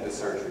get deep into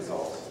search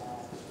results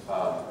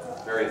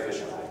very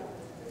efficiently.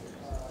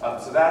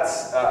 So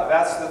that's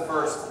the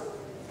first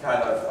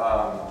kind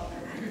of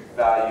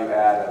value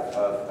add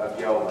of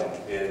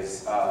YoLink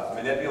is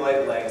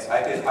manipulate links.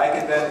 I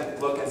could then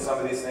look in some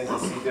of these things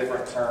and see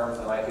different terms,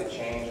 and I could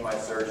change my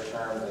search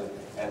terms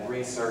and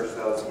research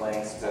those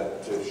links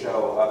to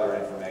show other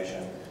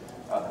information.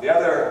 The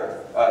other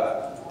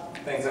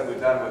things that we've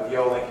done with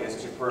YoLink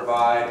is to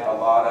provide a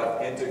lot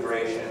of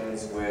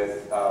integrations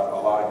with a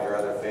lot of your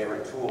other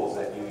favorite tools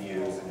that you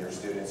use and your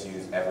students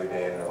use every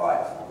day in their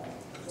life.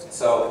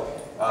 So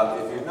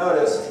if you've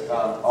noticed,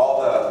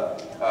 all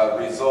the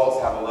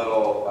results have a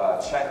little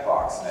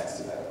checkbox next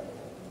to them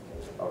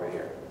over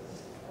here.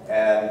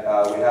 And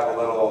we have a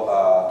little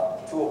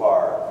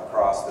toolbar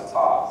across the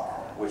top,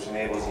 which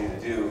enables you to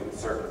do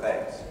certain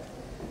things.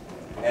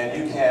 And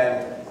you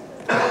can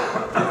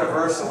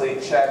universally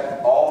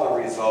check all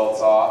the results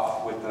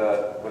off with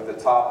the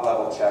top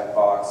level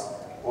checkbox,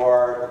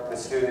 or the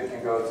student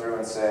can go through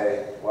and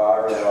say, well, I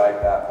really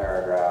like that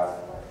paragraph,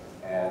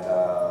 and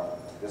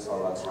this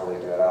one looks really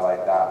good, I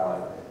like that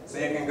one. So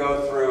you can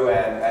go through,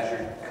 and as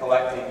you're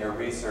collecting your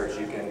research,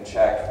 you can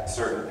check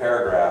certain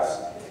paragraphs,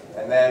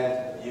 and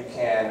then you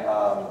can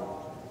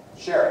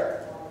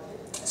share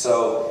it.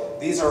 So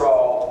these are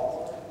all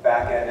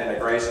back-end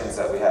integrations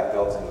that we have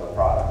built into the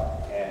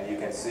product, and you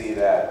can see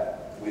that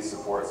we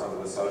support some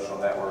of the social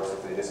networks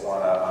if they just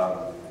want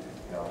to,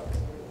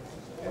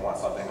 they want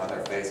something on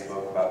their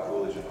Facebook about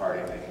Coolidge and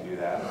Harding, they can do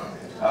that.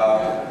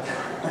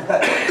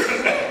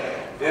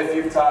 If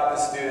you've taught the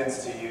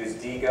students to use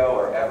Digo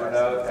or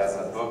Evernote as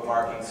a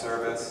bookmarking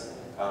service,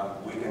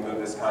 we can move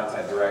this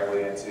content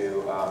directly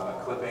into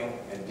a clipping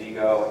in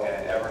Digo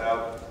and in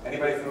Evernote.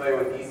 Anybody familiar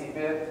with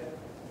EasyBib?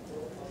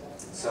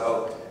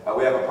 So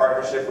we have a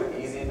partnership with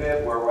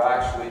EasyBib where we'll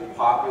actually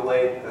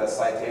populate the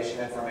citation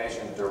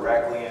information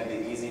directly into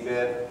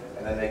EasyBib,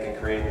 and then they can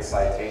create the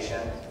citation.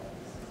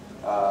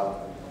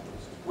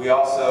 We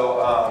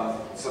also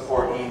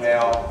support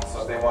email,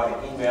 so if they want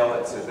to email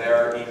it to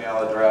their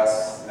email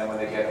address, and then when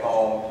they get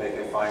home, they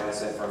can find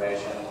this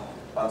information.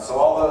 So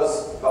all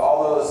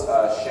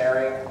those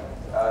sharing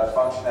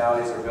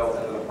functionalities are built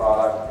into the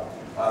product,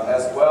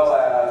 as well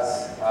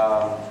as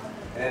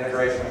an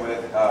integration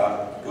with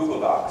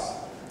Google Docs.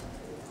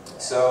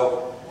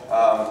 So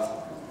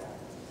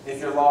if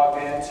you're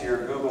logged into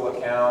your Google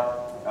account,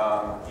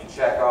 you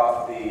check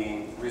off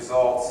the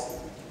results,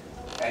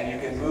 and you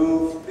can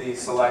move the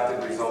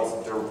selected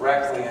results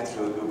directly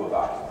into a Google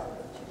document.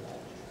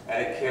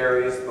 And it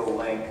carries the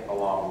link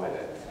along with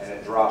it. And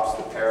it drops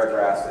the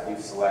paragraphs that you've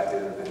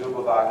selected into the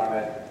Google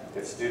document.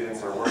 If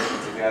students are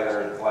working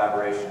together in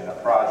collaboration in a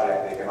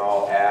project, they can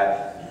all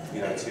add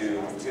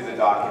to the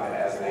document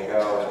as they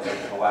go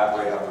and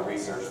collaborate on the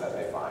research that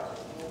they find.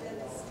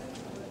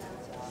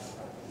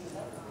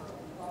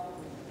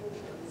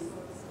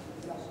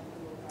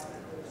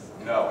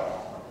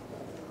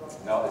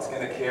 No, it's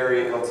going to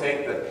carry, it'll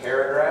take the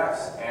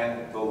paragraphs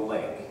and the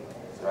link,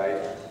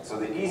 right? So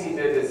the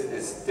EasyBib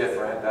is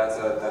different. That's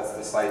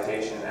the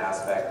citation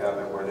aspect of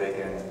it, where they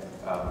can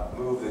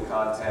move the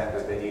content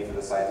that they need for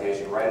the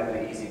citation right into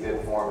the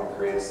EasyBib form and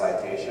create a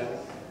citation.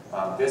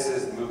 This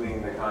is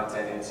moving the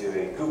content into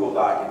a Google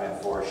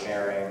document for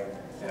sharing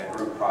in a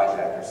group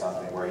project or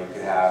something, where you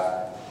could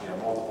have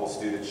multiple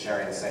students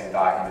sharing the same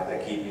document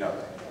that keep,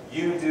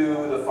 you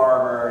do the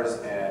farmers,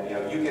 and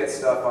you get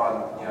stuff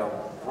on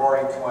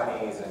Roaring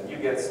Twenties, and you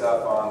get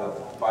stuff on the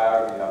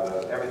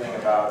biography, everything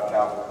about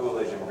Calvin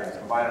Coolidge, and we're going to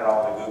combine it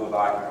all in a Google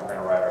document. And we're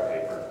going to write our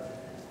paper.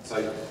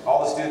 So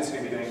all the students are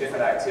going to be doing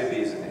different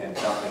activities and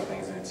dumping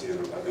things into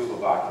a Google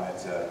document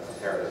to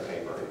prepare their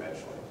paper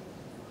eventually.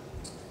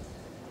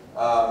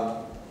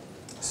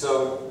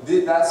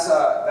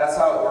 That's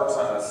how it works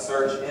on a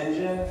search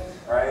engine,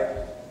 right?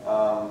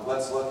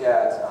 Let's look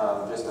at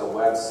just a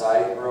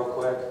website real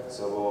quick,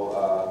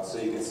 so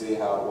you can see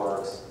how it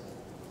works.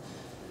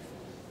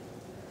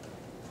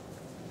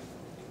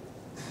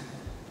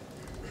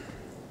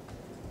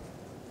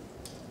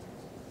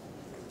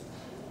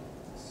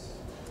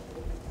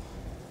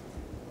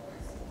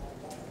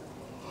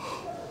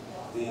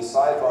 The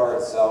sidebar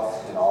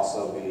itself can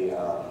also be,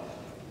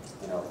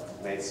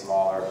 made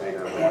smaller,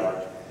 bigger,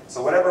 whatever.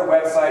 So whatever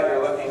website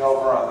you're looking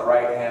over on the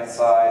right-hand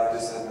side,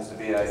 this happens to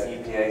be an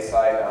EPA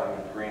site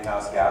on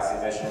greenhouse gas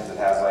emissions. It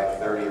has like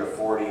 30 or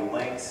 40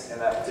 links in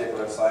that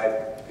particular site.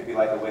 It could be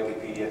like a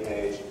Wikipedia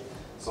page.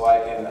 So I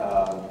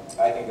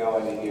can go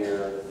into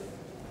here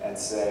and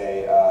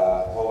say,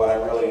 well, what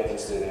I'm really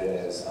interested in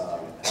is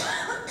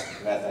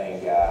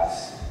methane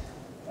gas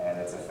and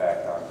its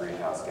effect on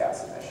greenhouse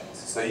gas emissions.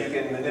 So you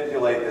can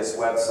manipulate this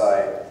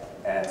website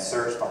and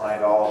search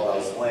behind all of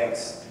those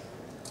links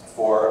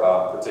for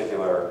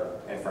particular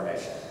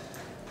information.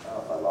 I don't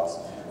know if I lost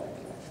my hand.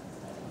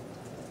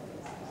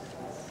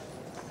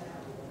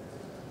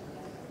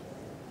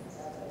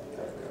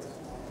 There it goes.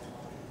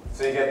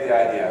 So you get the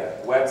idea.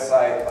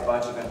 Website, a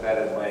bunch of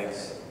embedded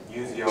links.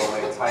 Use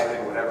YoLink, type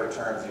in whatever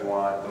terms you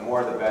want. The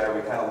more the better.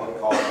 We kind of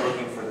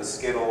looking for the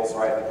Skittles,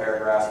 right? The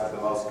paragraphs with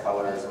the most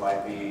colors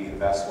might be the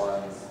best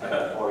ones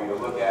for you to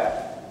look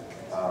at.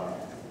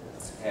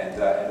 And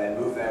then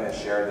move them and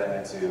share them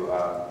into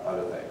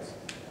other things.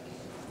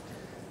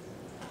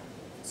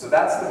 So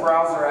that's the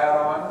browser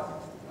add-on.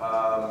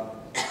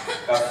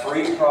 A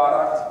free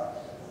product,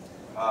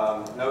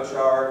 no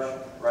charge,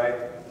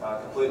 right?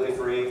 Completely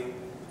free.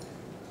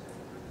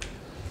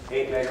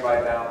 8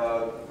 megabyte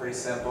download, pretty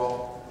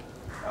simple.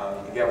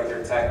 You can get with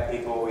your tech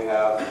people. We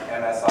have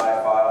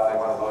MSI file if they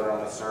want to load it on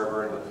the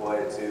server and deploy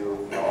it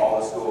to all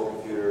the school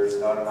computers.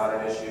 Not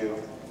an issue.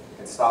 You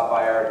can stop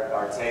by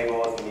our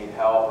table if you need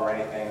help or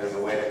anything. There's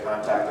a way to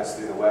contact us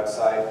through the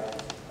website.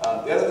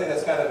 The other thing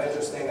that's kind of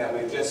interesting that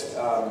we've just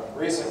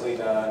recently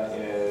done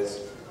is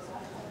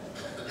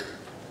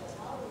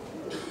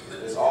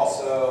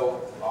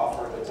also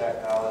offer the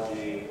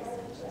technology.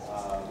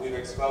 We've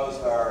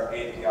exposed our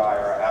API,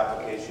 our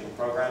application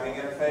programming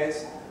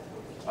interface,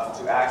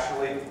 to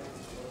actually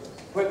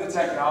put the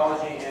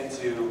technology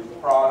into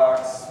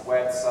products,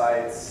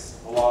 websites,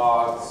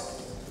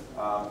 blogs,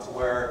 to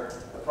where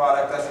the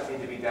product doesn't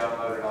need to be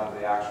downloaded onto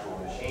the actual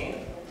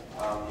machine.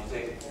 You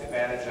take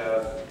advantage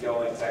of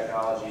YoLink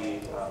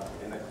technology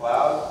in the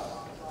cloud,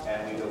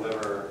 and we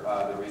deliver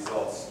the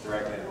results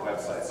directly to the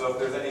website. So if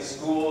there's any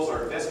schools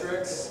or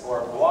districts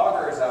or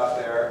bloggers out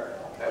there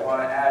that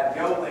want to add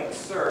YoLink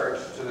search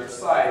to their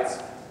sites,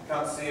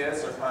 come see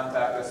us or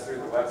contact us through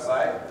the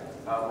website.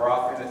 We're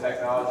offering the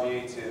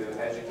technology to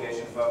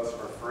education folks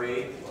for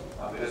free.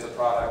 It is a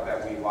product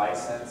that we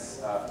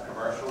license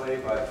commercially,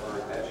 but for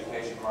the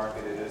education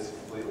market, it is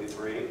completely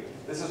free.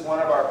 This is one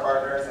of our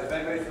partners. Is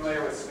anybody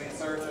familiar with Sweet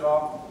Search at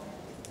all?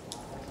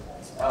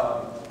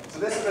 So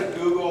this is a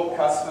Google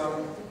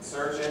custom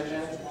search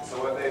engine.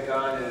 So what they've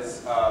done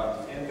is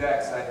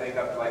indexed, I think,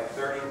 up to like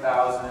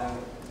 30,000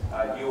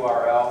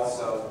 URLs.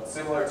 So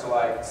similar to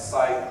like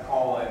site :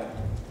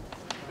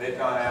 they've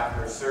gone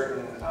after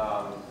certain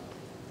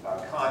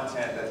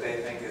content that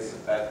they think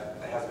that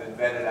has been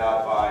vetted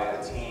out by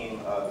a team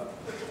of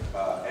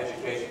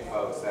education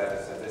folks that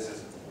have said this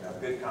is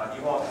good content.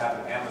 You won't have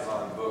an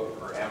Amazon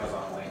book or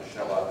Amazon link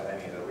show up in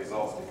any of the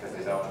results because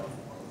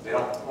they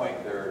don't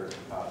point their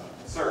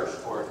search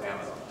towards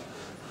Amazon.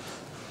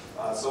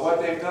 So what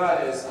they've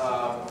done is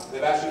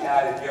they've actually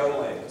added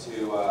YoLink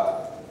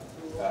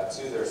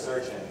to their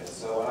search engine.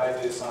 So when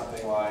I do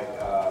something like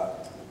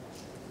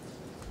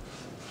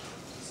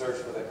search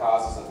for the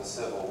causes of the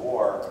Civil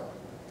War,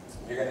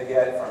 you're going to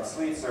get from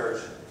Sweet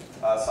Search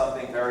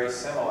something very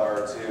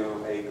similar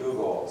to a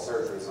Google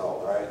search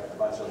result, right? A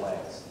bunch of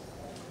links.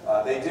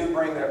 They do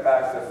bring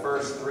back the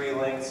first 3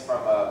 links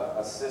from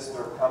a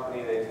sister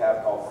company they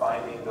have called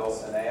Finding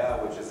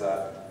Dulcinea, which is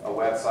a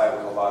website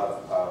with a lot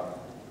of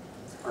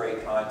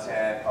great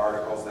content,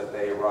 articles that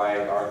they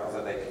write, articles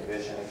that they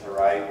commission to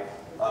write.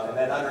 And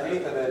then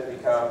underneath of it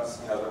becomes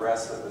the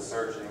rest of the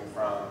searching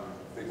from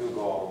the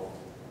Google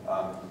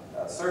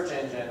search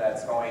engine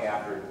that's going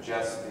after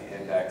just the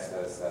index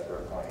that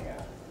they're pointing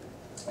at.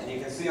 And you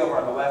can see over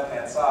on the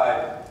left-hand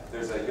side,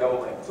 there's a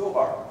YoLink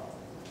toolbar.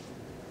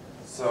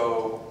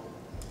 So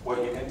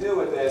what you can do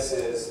with this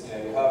is,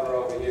 you hover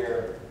over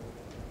here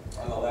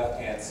on the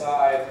left-hand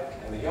side,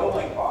 and the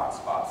YoLink box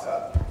pops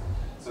up.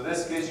 So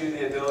this gives you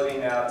the ability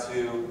now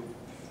to,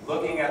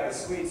 looking at the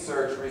Sweet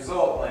Search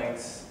result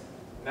links,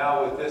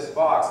 now with this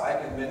box, I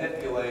can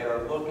manipulate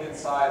or look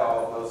inside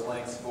all of those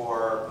links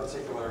for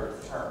particular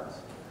terms.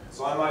 So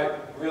So I might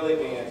really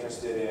be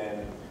interested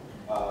in,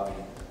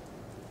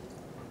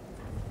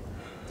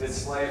 did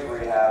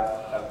slavery have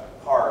a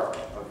part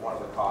of one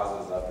of the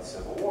causes of the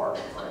Civil War,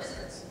 for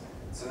instance?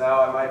 So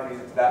now that might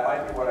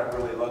be what I'm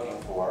really looking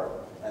for.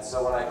 And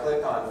so when I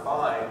click on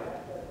Find,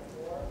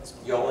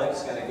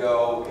 YOLINK's going to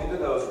go into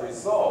those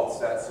results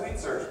that Sweet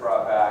Search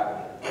brought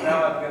back. And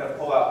now I'm going to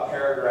pull out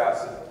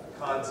paragraphs of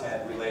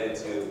content related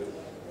to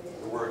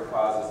the word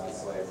causes in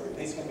slavery.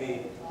 These can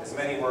be as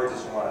many words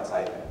as you want to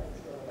type in.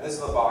 And this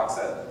is a box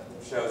that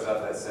shows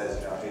up that says,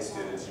 you know, hey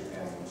students, you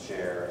can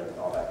share and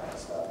all that kind of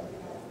stuff. Or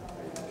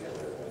you can get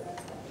rid of it.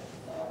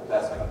 But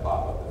that's going to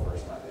pop up the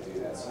first time they do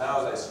that. So now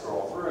as I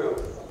scroll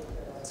through,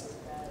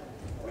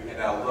 we can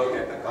now look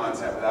at the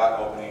content without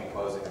opening and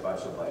closing a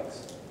bunch of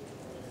links.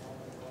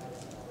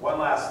 One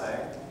last thing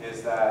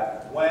is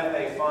that when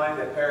they find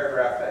a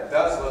paragraph that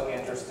does look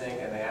interesting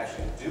and they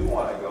actually do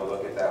want to go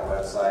look at that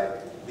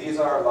website, these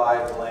are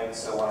live links,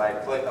 so when I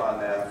click on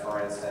them,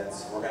 for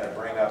instance, we're going to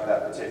bring up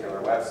that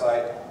particular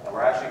website, and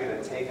we're actually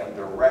going to take them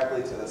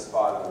directly to the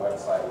spot of the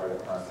website where the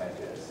content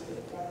is.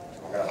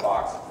 We're going to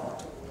box it for them.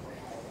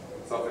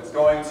 So if it's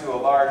going to a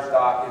large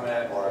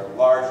document or a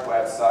large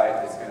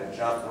website, it's going to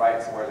jump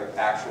right to where the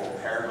actual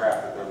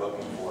paragraph that they're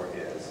looking for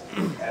is.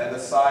 And in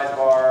the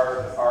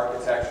sidebar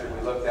architecture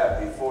we looked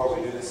at before,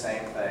 we do the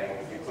same thing.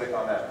 If you click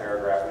on that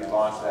paragraph, we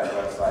launch that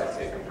website,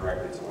 take them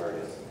directly to where it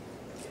is.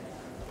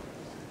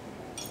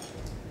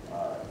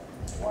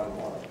 One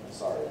more.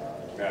 Sorry.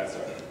 That's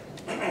all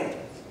right.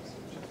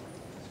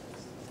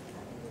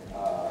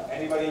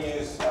 Anybody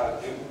use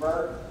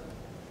Gutenberg?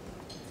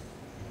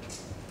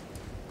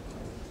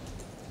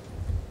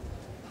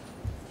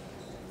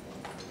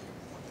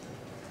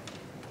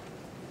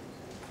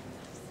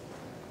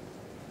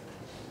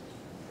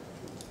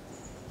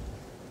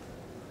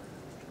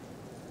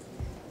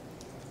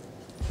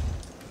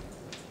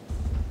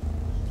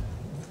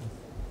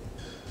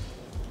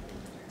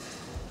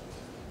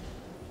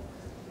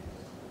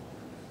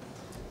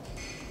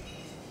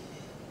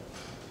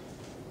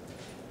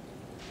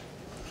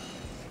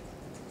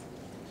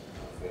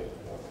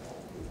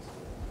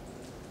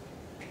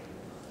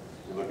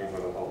 You're looking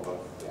for the whole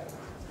book? Yeah.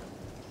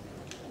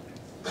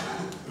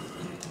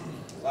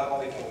 Not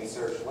only can we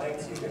search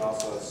links, you can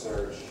also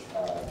search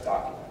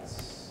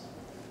documents.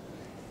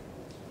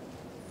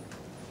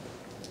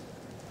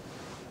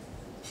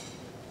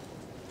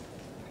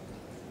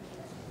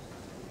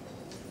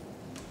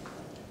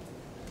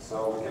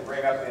 So we can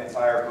bring up the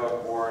entire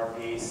book, War and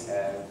Peace,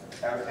 and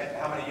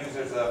how many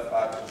users of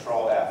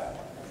Control F?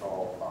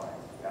 Control Find,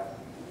 yeah.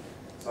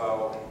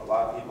 So a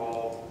lot of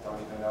people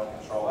don't even know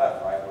Control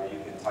F, right? Where you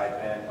can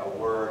type in a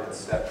word and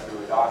step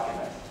through a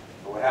document.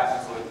 But what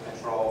happens with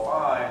Control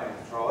Find and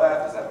Control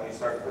F is that when you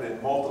start to put in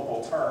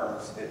multiple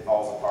terms, it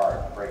falls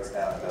apart, breaks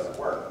down, and doesn't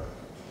work.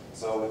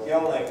 So with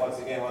YOLINK, once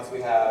again, once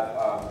we have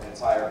an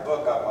entire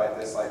book up like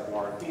this, like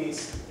War and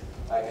Peace,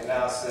 I can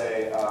now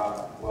say,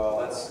 well,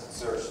 let's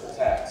search the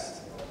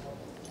text.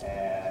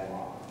 And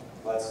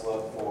let's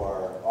look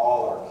for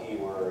all our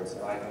keywords.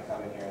 And I can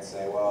come in here and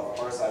say, well, of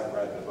course I've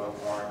read the book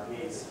War and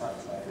Peace. It's my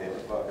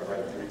favorite book. I've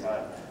read it 3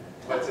 times.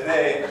 But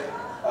today,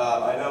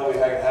 I know we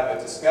can have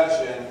a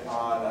discussion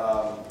on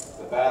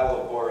the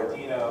Battle of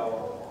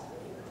Borodino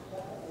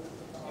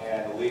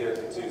and the leader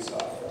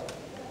Kutuzov.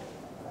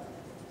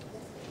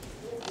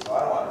 So I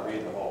don't want to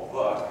read the whole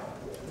book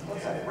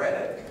once I've read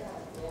it.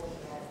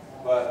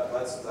 But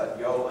let's let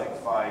YOLINK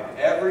find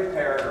every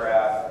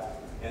paragraph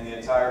in the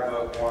entire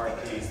book, War and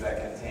Peace,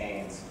 that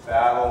contains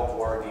Battle,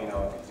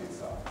 Borodino, and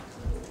Kutuzov.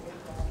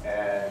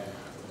 And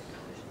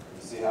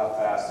you see how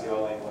fast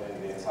YOLINK went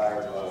into the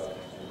entire book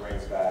and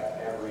brings back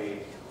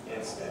every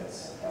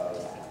instance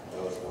of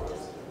those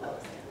words.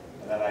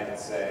 And then I can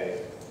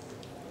say,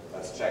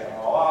 let's check them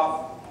all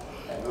off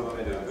and move them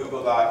into a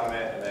Google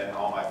document, and then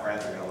all my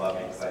friends are going to love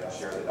me because I can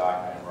share the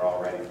document and we're all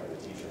ready for the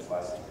teacher's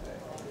lesson today.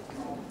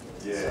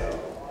 Yeah. So,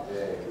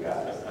 there you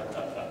got it.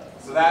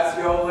 So that's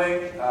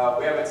YOLINK.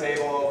 We have a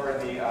table over in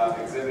the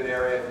exhibit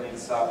area if you need to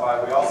stop by.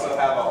 We also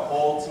have a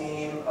whole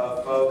team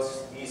of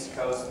folks, East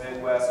Coast,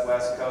 Midwest,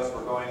 West Coast.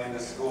 We're going into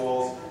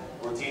schools.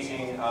 We're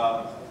teaching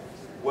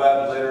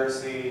web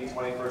literacy,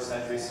 21st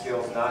century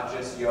skills, not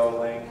just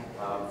YOLINK.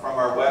 From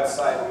our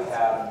website, we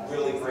have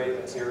really great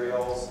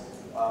materials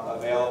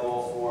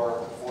available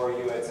for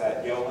you. It's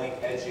at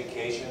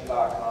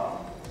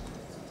yolinkeducation.com.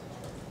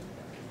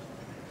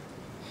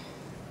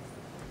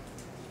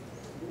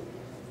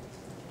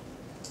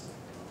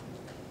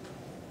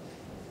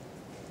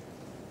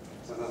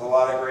 So there's a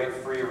lot of great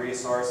free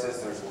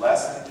resources. There's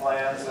lesson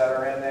plans that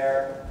are in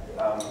there.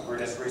 We're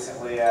just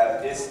recently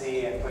at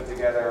ISTE and put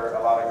together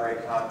a lot of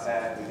great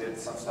content. We did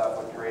some stuff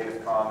with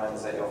Creative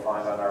Commons that you'll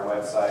find on our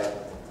website.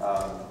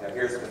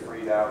 Here's the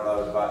free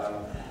download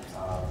button.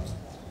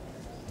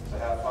 So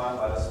have fun,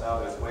 let us know.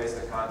 There's ways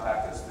to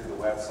contact us through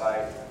the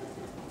website.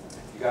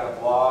 If you got a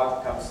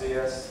blog, come see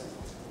us.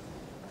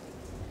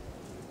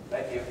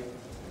 Thank you.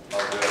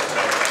 Oh, good.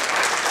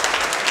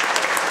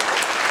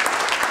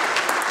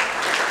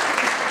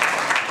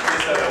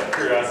 Just out of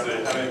curiosity,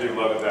 how many of you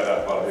loaded that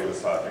up while he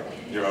was talking?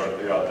 You're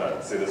all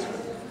done. See this one?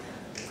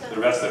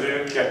 The rest of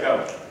you, get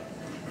going.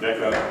 Get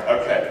going.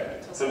 Okay.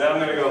 So now I'm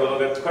going to go a little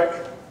bit quick.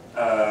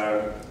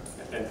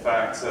 In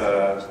fact,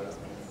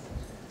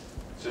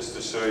 just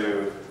to show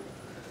you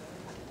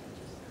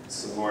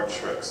some more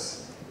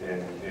tricks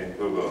in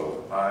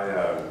Google.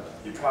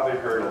 You probably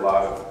heard a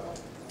lot of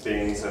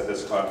themes at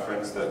this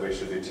conference that we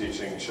should be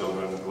teaching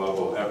children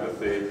global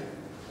empathy.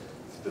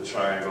 The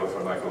triangle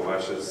from Michael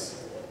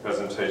Wesch's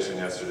presentation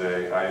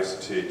yesterday. I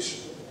used to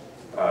teach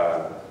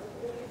the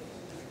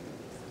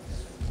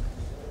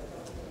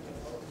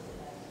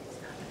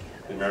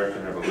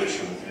American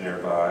Revolution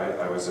nearby.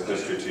 I was a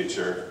history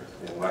teacher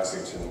in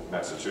Lexington,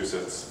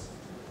 Massachusetts,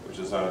 which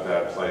is not a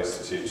bad place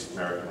to teach the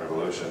American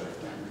Revolution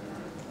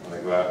when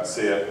I go out and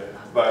see it.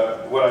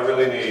 But what I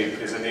really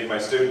need is I need my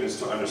students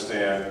to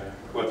understand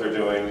what they're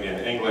doing in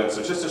England.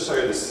 So just to show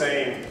you the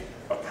same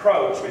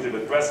approach we did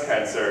with breast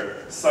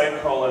cancer,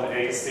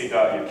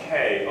 site:/ac.uk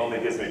only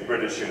gives me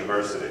British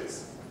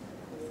universities.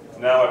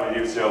 Now I would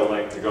use your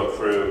link to go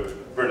through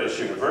British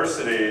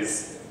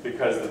universities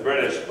because the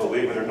British,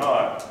 believe it or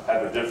not,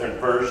 have a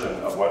different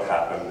version of what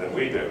happened than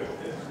we do.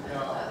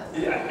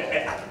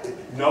 Yeah,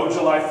 no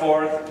July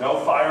 4th, no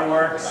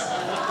fireworks.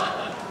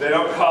 They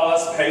don't call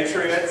us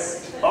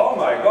patriots. Oh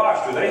my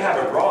gosh, do they have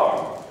it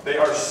wrong? They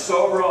are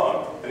so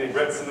wrong. Any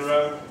Brits in the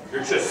room?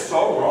 You're just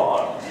so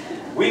wrong.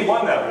 We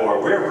won that war.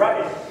 We're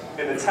right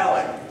in the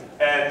telling.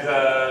 And,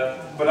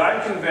 but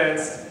I'm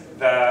convinced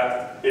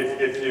that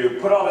if you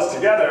put all this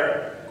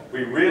together,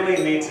 we really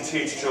need to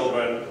teach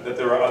children that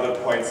there are other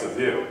points of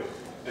view.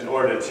 In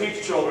order to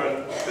teach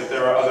children that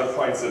there are other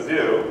points of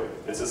view,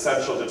 it's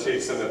essential to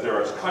teach them that there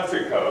are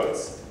country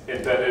codes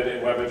embedded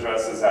in web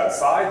addresses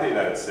outside the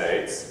United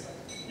States.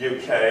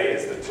 UK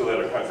is the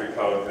two-letter country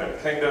code in the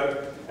United Kingdom.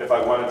 If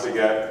I wanted to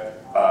get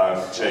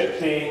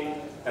JP,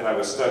 and I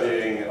was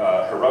studying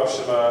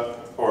Hiroshima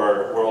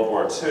or World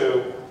War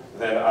II,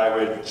 then I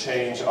would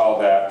change all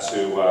that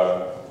to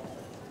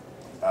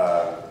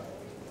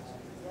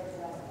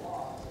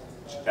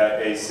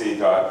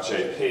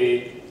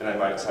ac.jp, and I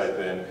might type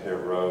in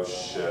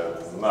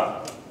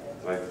Hiroshima.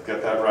 Did I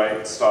get that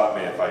right? Stop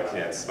me if I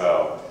can't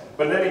spell.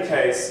 But in any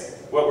case,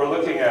 what we're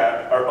looking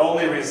at are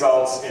only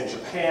results in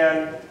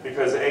Japan,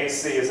 because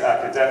AC is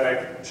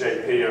academic,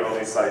 JP are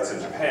only sites in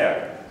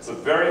Japan. So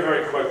very,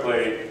 very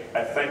quickly,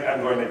 I think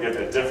I'm going to give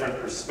a different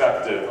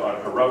perspective on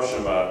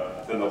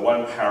Hiroshima than the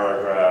one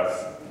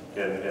paragraph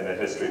in the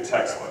history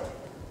textbook.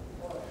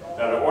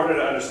 Now, in order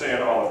to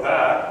understand all of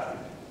that,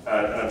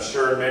 and I'm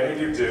sure many of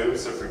you do,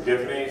 so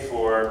forgive me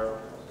for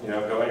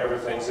going over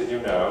things that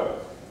you know,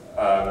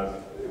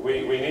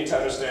 we need to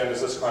understand there's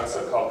this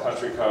concept called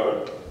country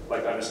code,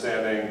 like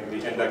understanding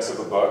the index of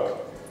a book,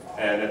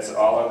 and it's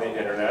all on the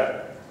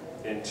internet,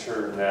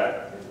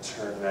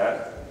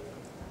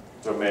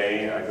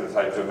 domain, I could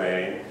type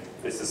domain.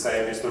 It's the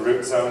same, it's the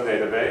root zone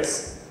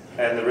database,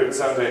 and the root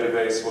zone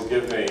database will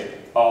give me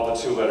all the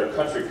two-letter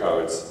country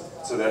codes,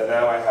 so that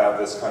now I have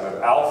this kind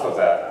of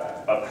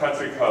alphabet of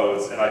country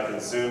codes, and I can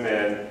zoom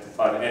in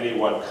on any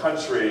one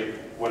country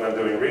when I'm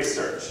doing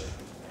research.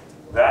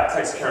 That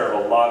takes care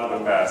of a lot of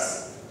the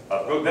mess.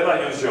 Then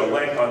I use your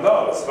link on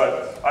those,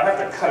 but I have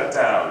to cut it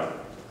down,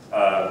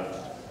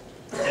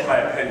 in my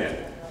opinion.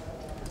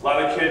 A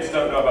lot of kids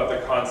don't know about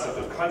the concept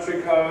of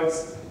country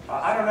codes.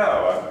 I don't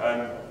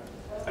know.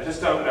 I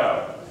just don't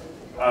know.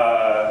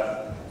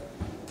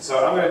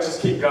 So I'm going to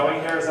just keep going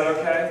here. Is that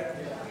okay?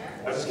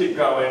 I'll just keep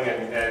going,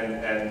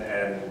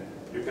 and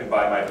you can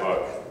buy my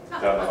book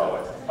down the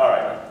hallway. All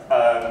right.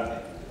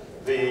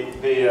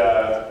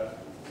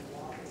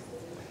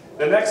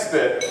 The next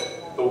bit,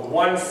 the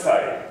one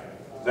site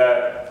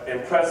that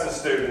impresses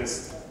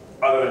students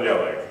other than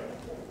Yolik,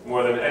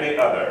 more than any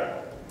other,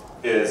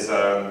 is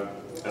a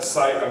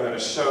site I'm going to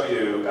show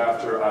you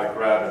after I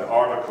grab an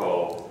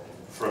article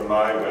from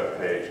my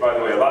webpage. By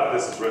the way, a lot of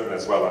this is written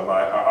as well on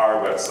our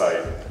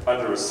website.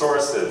 Under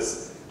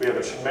resources, we have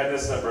a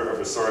tremendous number of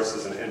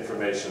resources in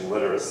information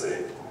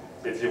literacy.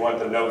 If you want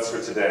the notes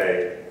for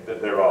today,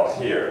 they're all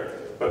here.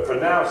 But for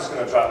now, I'm just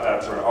going to drop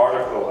down to an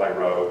article I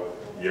wrote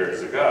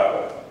years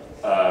ago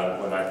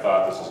when I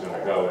thought this was going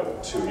to go in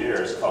 2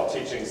 years, called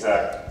Teaching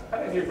Zach. How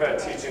many of you read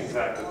Teaching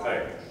Zach to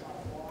Think?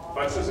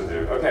 Bunches of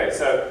you. Okay,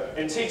 so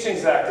in Teaching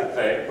Zach to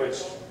Think,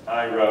 which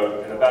I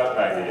wrote in about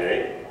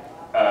 '98,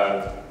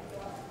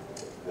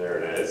 there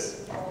it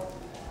is.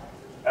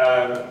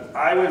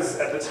 I was,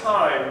 at the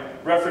time,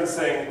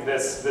 referencing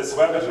this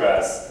web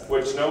address,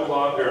 which no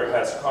longer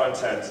has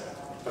content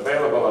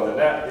available on the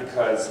net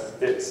because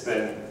it's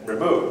been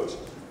removed.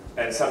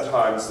 And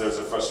sometimes there's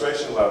a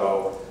frustration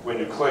level when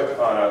you click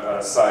on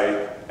a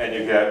site and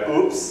you get,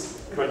 oops,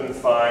 couldn't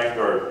find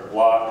or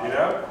blocked,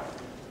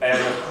 And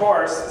of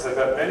course, as I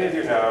bet many of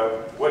you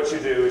know, what you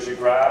do is you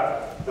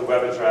grab the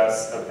web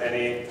address of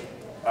any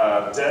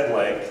dead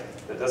link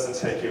that doesn't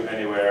take you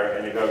anywhere,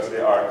 and you go to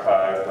the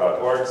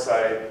archive.org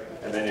site,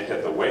 and then you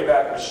hit the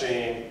Wayback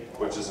Machine,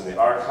 which is in the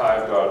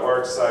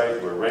archive.org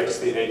site, you erase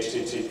the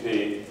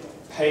HTTP,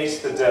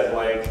 paste the dead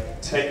link,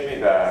 take me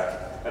back,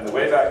 and the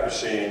Wayback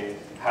Machine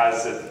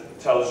has it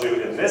tells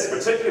you in this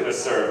particular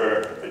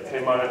server, it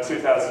came on in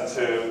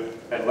 2002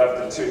 and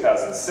left in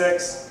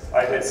 2006.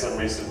 I hit some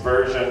recent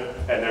version,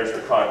 and there's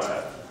the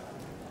content.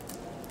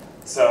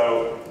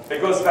 So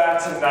it goes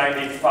back to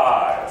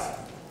 95.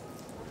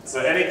 So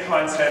any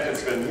content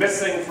that's been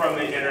missing from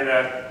the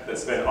internet,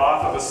 that's been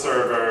off of a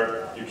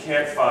server, you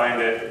can't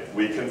find it,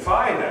 we can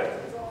find it.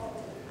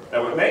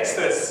 Now what makes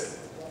this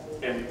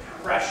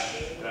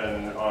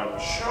impression on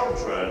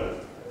children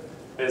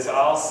is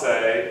I'll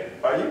say,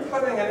 are you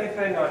putting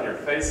anything on your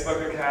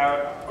Facebook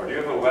account, or do you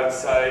have a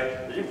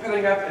website? Are you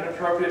putting up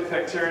inappropriate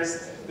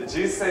pictures? Did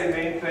you say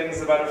mean things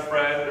about a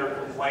friend or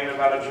complain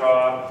about a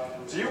job?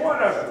 Do you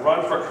want to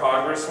run for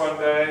Congress one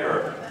day,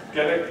 or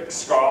get a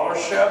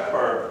scholarship,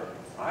 or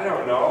I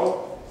don't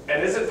know?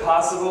 And is it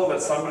possible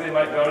that somebody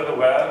might go to the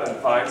web and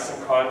find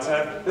some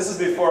content? This is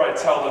before I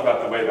tell them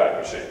about the Wayback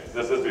Machine.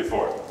 This is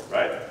before,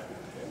 right?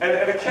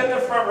 And a kid in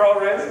the front row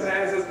raises his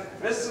hand and says,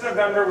 Mrs.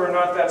 November, we're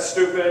not that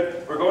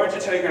stupid. We're going to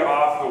take it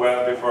off the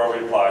web before we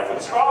apply for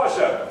the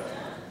scholarship.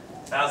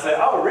 And I'll say,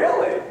 oh,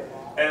 really?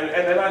 And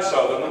then I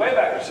show them the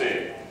Wayback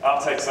Machine. I'll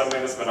take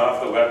something that's been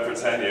off the web for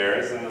 10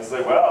 years and they'll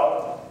say,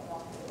 well,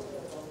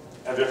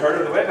 have you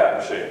heard of the Wayback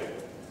Machine?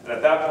 And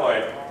at that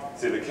point,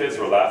 see, the kids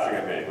were laughing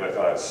at me, but I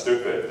thought I was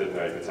stupid, didn't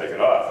know you could take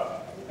it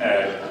off.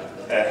 And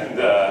at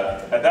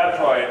that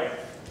point,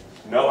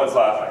 no one's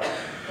laughing.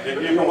 You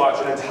can watch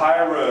an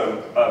entire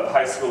room of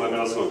high school and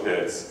middle school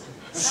kids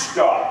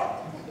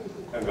stop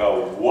and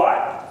go,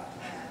 what?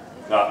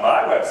 Not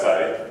my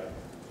website.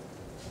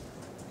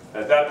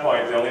 At that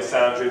point, the only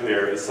sound you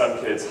hear is some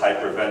kids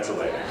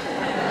hyperventilating.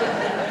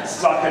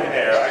 Sucking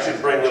air. I should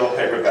bring little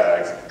paper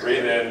bags.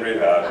 Breathe in,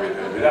 breathe out, breathe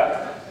in, breathe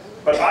out.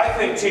 But I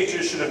think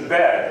teachers should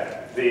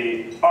embed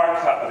the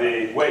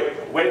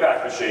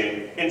Wayback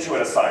Machine into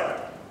an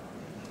assignment.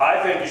 I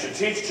think you should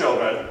teach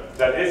children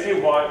that if you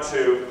want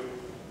to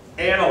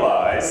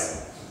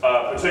analyze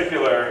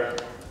particular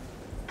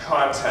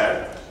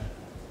content,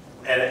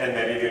 and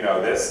many of you know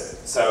this,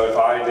 so if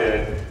I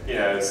did,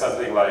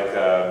 something like,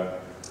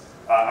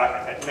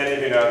 many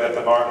of you know that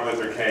the Martin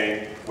Luther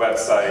King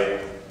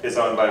website is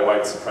owned by a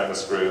white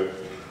supremacist group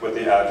with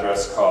the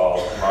address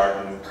called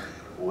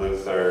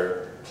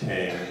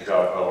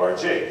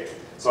martinlutherking.org.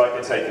 So I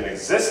can take an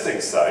existing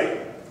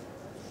site,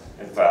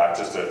 in fact,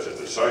 just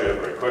to show you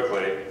very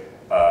quickly,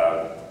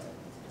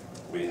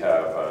 we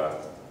have,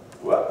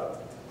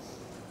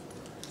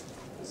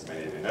 as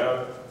many of you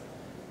know,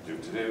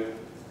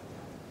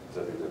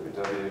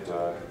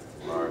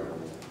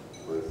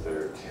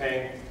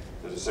 www.martinlutherking.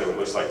 Does it say what it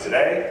looks like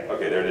today?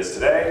 Okay, there it is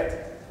today.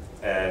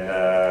 And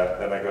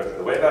then I go to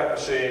the Wayback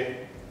Machine,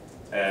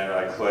 and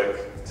I click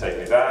Take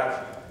Me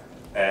Back.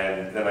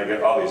 And then I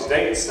get all these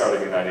dates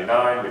starting in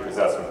 99, because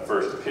that's when it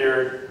first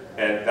appeared.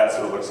 And that's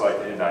what it looks like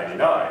in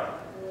 99.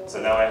 So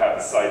now I have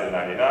the site in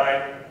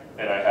 99,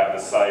 and I have the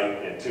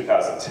site in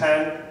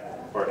 2010,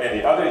 or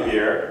any other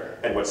year.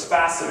 And what's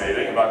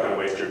fascinating, I'm not going to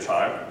waste your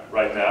time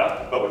right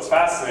now, but what's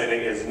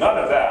fascinating is none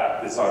of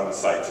that is on the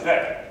site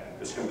today.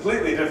 It's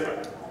completely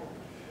different.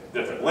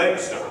 Different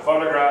links, different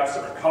photographs,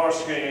 different color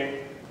scheme,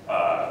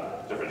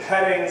 different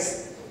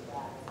headings.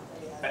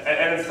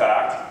 And in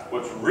fact,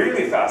 what's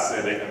really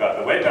fascinating about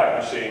the Wayback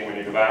Machine, when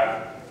you go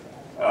back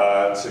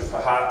to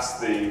perhaps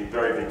the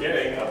very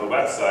beginning of the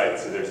website,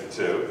 so there's the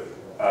two,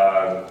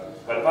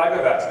 but if I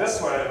go back to this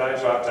one and I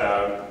drop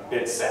down,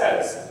 it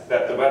says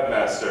that the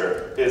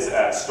webmaster is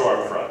at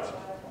Stormfront.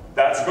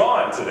 That's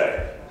gone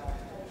today.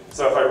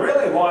 So if I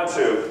really want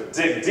to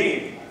dig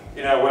deep,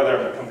 whether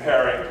I'm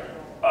comparing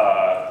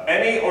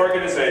any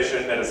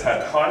organization that has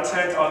had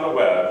content on the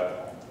web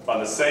on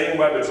the same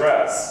web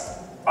address,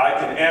 I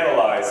can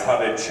analyze how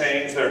they've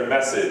changed their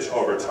message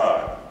over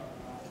time.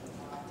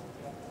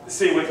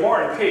 See, with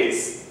War and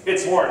Peace,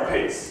 it's War and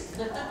Peace.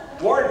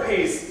 War and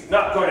Peace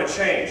not going to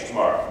change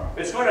tomorrow.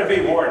 It's going to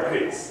be War and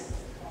Peace.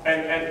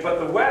 But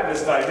the web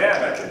is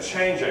dynamic and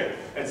changing.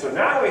 And so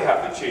now we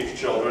have to teach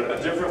children a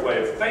different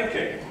way of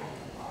thinking.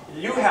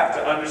 You have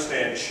to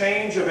understand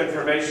change of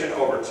information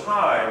over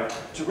time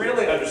to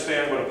really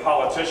understand what a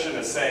politician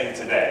is saying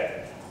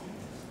today.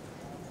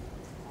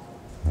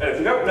 And if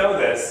you don't know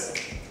this,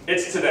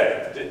 it's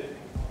today.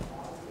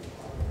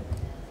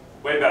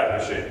 Wayback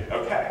Machine,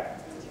 okay.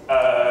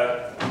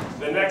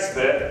 The next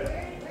bit,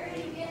 Where do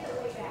you get the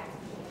Wayback?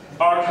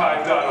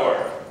 archive.org.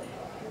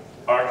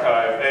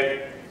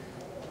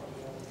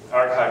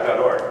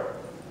 Archive.org.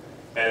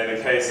 And in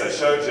the case I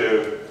showed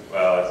you,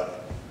 well, it's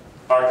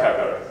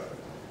archive.org.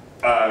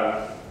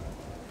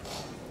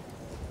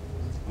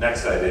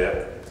 Next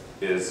idea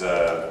is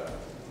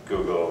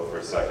Google for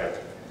a second.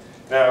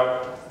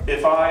 Now,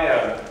 if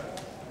I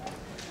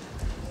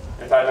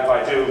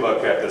do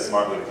look at this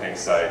Martin Luther King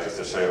site, just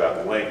to show you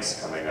about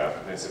links coming up,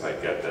 let me see if I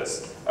get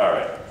this. All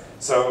right.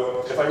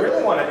 So if I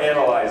really want to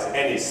analyze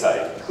any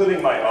site,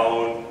 including my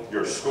own,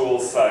 your school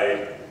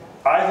site,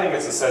 I think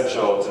it's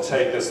essential to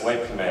take this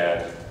link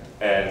command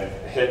and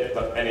hit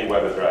any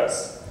web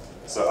address.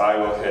 So I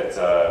will hit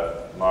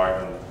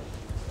Martin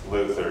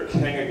Luther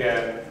King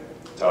again,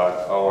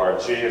 .org.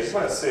 I just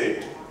want to see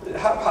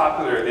how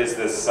popular is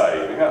this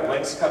site? We got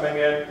links coming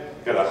in.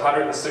 We got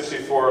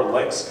 164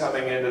 links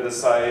coming into the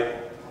site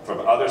from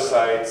other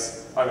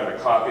sites. I'm going to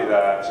copy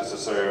that just to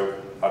show you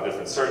how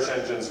different search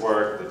engines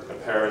work, the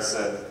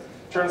comparison.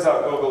 Turns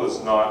out Google is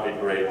not a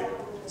great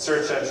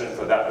search engine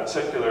for that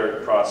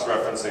particular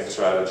cross-referencing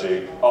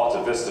strategy.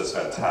 Alta Vista is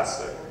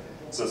fantastic.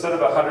 So instead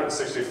of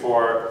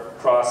 164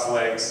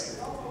 cross-links,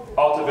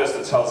 Alta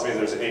Vista tells me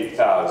there's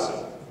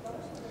 8,000.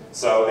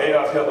 So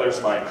Adolf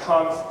Hitler's Mein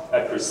Kampf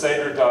at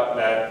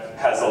Crusader.net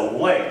has a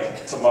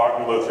link to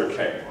Martin Luther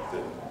King.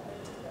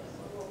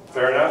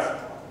 Fair enough?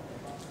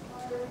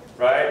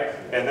 Right?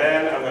 And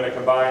then I'm going to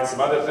combine some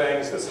other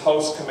things. This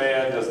host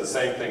command does the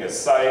same thing as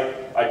cite.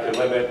 I can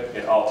limit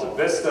in Alta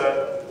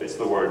Vista. It's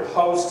the word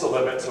host to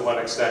limit to one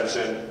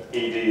extension,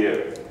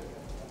 edu.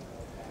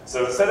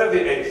 So instead of the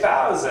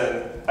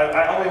 8,000,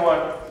 I only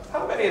want,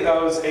 how many of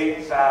those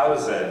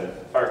 8,000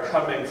 are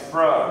coming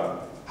from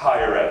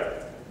higher ed?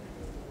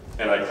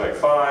 And I click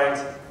find,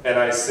 and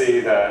I see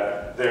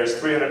that there's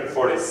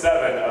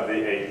 347 of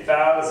the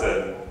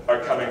 8,000 are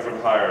coming from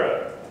higher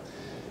ed.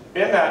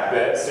 In that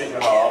bit,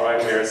 Seton Hall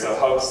right here, so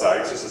host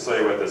sites, just to show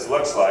you what this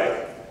looks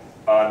like,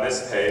 on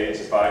this page,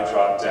 if I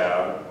drop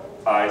down,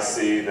 I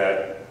see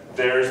that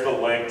there's the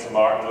link to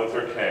Martin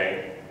Luther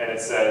King, and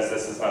it says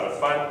this is not a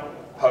fun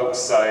hoax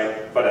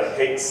site, but a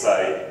hate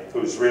site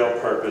whose real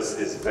purpose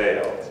is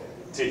veiled.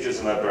 Teachers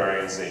and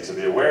librarians need to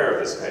be aware of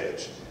this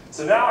page.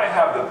 So now I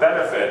have the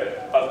benefit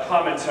of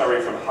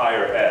commentary from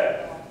higher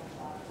ed,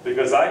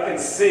 because I can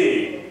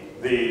see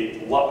the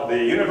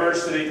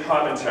university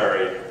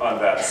commentary on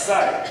that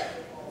site.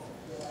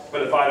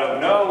 But if I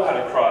don't know how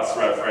to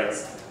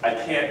cross-reference, I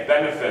can't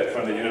benefit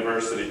from the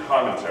university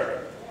commentary.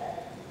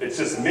 It's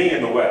just me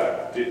and the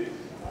web.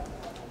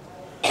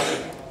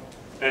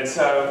 And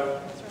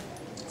so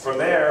from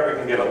there, we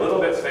can get a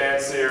little bit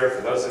fancier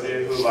for those of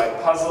you who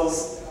like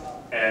puzzles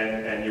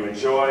and you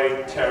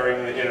enjoy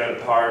tearing the internet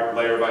apart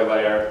layer by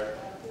layer.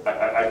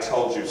 I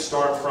told you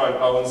Stormfront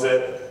owns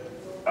it.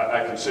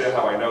 I can show you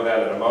how I know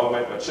that in a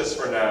moment, but just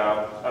for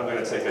now, I'm going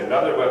to take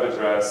another web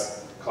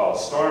address called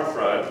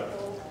Stormfront,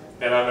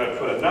 and I'm going to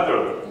put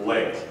another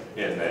link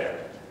in there.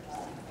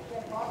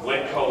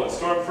 Link :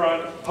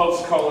 Stormfront,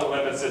 host :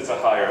 limits it to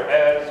higher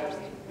ed,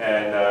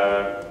 and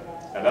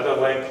another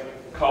link :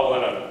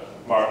 on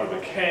Martin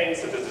Luther King.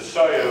 So just to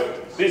show you,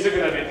 these are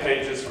going to be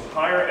pages from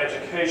higher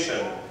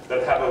education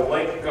that have a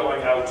link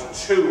going out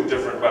to 2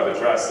 different web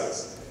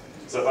addresses.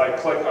 So if I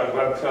click on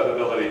Web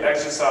Credibility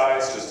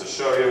Exercise, just to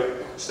show you,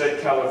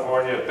 State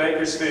California,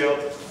 Bakersfield,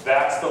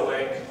 that's the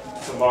link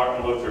to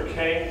Martin Luther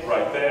King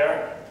right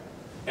there.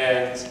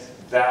 And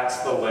that's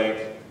the link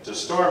to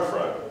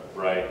Stormfront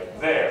right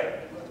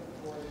there.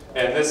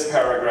 And this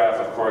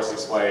paragraph, of course,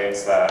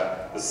 explains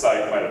that the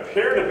site might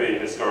appear to be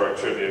historic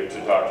tribute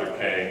to Dr.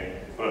 King,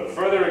 but on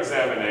further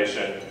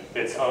examination,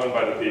 it's owned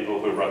by the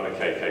people who run the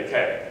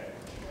KKK.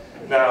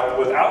 Now,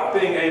 without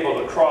being able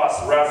to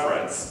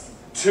cross-reference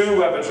 2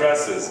 web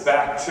addresses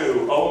back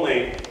to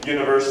only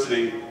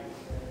university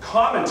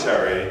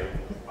commentary,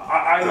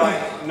 I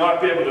might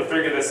not be able to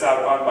figure this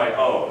out on my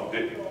own.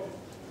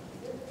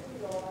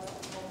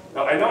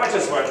 Now, I know I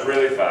just went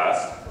really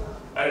fast.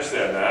 I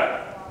understand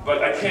that.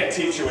 But I can't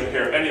teach you in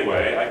here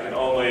anyway. I can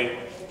only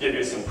give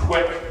you some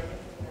quick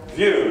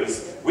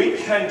views. We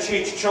can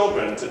teach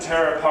children to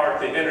tear apart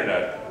the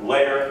internet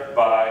layer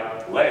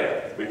by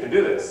layer. We can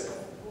do this.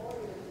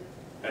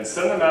 And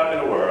send them out in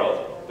a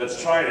world that's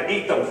trying to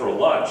eat them for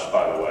lunch,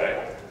 by the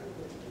way.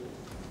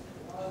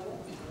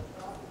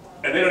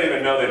 And they don't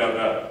even know they don't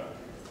know.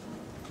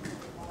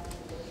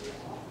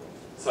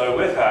 So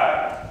with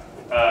that,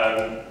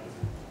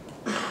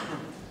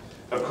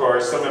 of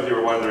course, some of you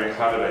are wondering,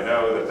 how did I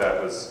know that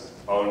that was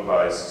owned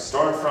by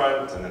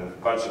Stormfront? And then a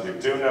bunch of you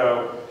do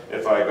know.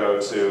 If I go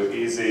to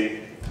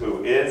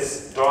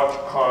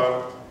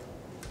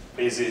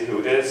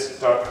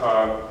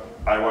easywhois.com,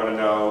 I want to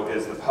know,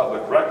 is the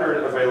public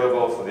record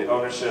available for the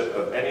ownership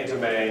of any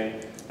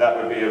domain? That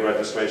would be a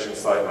registration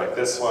site like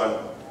this one.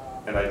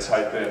 And I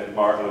type in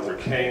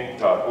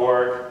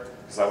martinlutherking.org,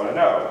 because I want to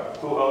know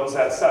who owns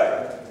that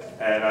site.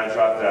 And I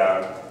drop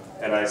down,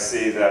 and I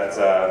see that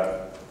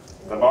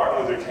the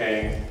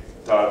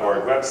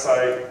martinlutherking.org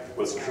website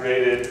was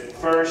created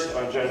first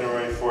on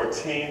January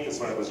 14th, is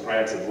when it was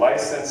granted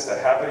license to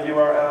have a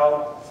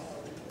URL.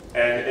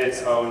 And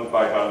it's owned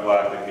by Don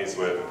Black, and he's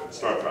with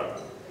Stormfront.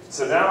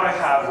 So now I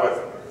have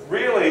what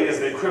really is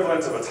the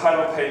equivalent of a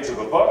title page of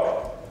a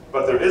book,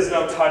 but there is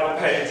no title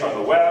page on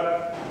the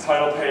web. The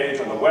title page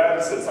on the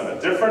web sits on a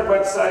different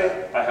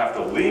website. I have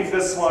to leave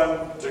this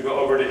one to go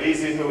over to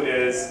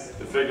EasyWhoIs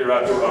to figure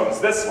out who owns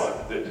this one.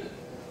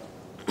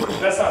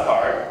 That's not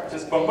hard,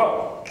 just boom,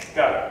 boom.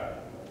 Got it.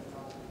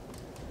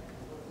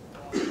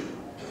 Okay,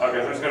 so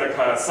I'm just going to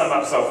kind of sum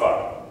up so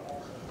far.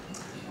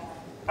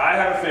 I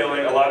have a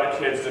feeling a lot of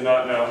kids do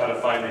not know how to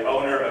find the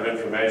owner of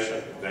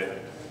information.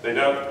 They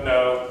don't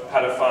know how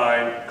to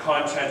find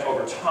content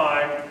over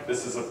time.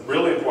 This is a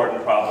really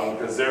important problem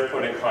because they're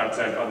putting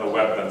content on the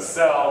web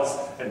themselves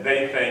and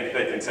they think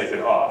they can take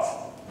it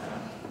off.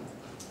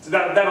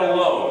 That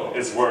alone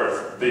is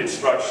worth the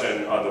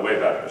instruction on the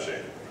Wayback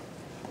Machine.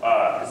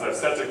 Because I've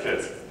said to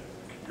kids,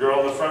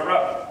 girl in the front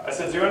row, I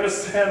said, do you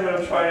understand what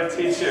I'm trying to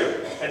teach you?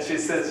 And she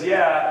says,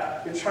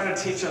 yeah, you're trying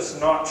to teach us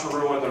not to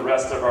ruin the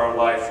rest of our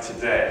life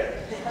today.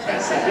 I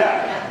said,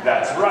 yeah,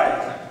 that's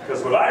right.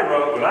 Because what I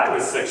wrote when I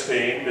was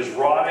 16 is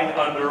rotting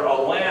under a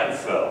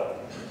landfill.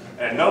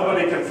 And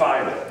nobody can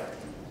find it.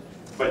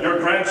 But your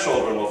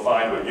grandchildren will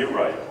find what you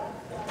write.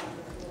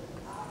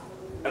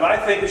 And I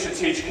think we should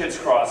teach kids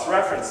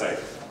cross-referencing.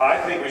 I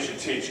think we should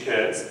teach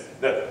kids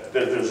that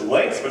there's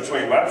links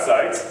between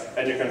websites,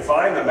 and you can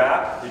find the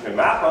map, you can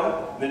map them,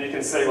 and then you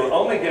can say, well,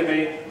 only give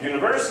me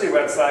university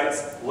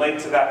websites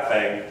linked to that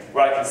thing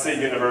where I can see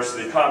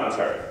university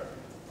commentary.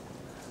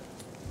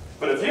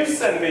 But if you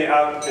send me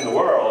out in the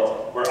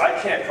world where I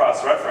can't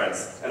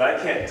cross-reference, and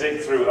I can't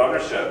dig through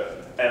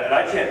ownership, and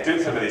I can't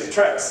do some of these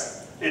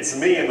tricks, it's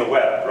me in the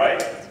web,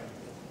 right?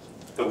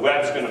 The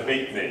web's going to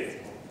beat me.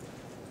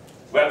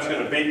 Web's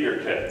going to beat your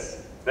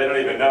kids. They don't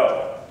even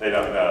know. They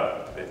don't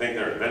know. They think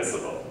they're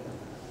invincible.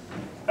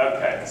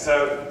 Okay,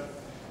 so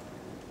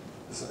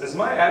is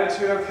my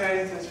attitude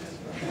okay? It's just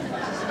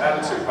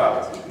attitude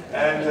problem.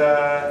 And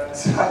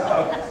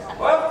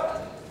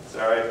well,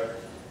 sorry,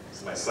 this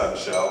is my sun's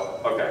shell.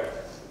 Okay.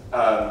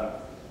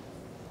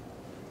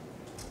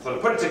 So to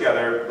put it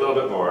together a little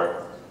bit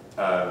more,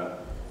 and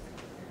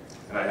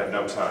I have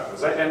no time.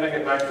 Was I ending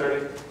at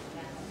 9:30?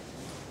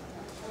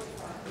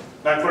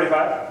 9:45?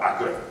 Ah,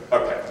 good.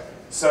 Okay.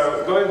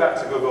 So going back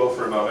to Google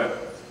for a moment.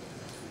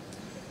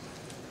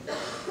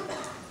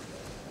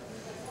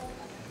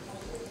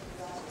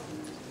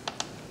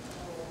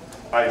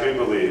 I do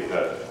believe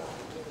that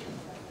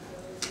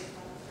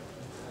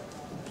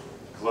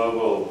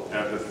global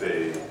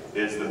empathy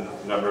is the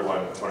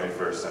 #1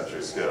 21st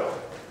century skill.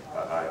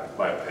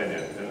 My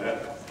opinion.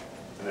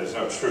 And there's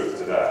no truth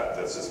to that.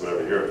 That's just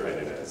whatever your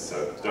opinion is.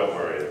 So don't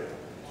worry.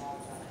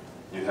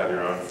 You have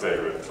your own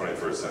favorite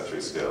 21st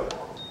century skill.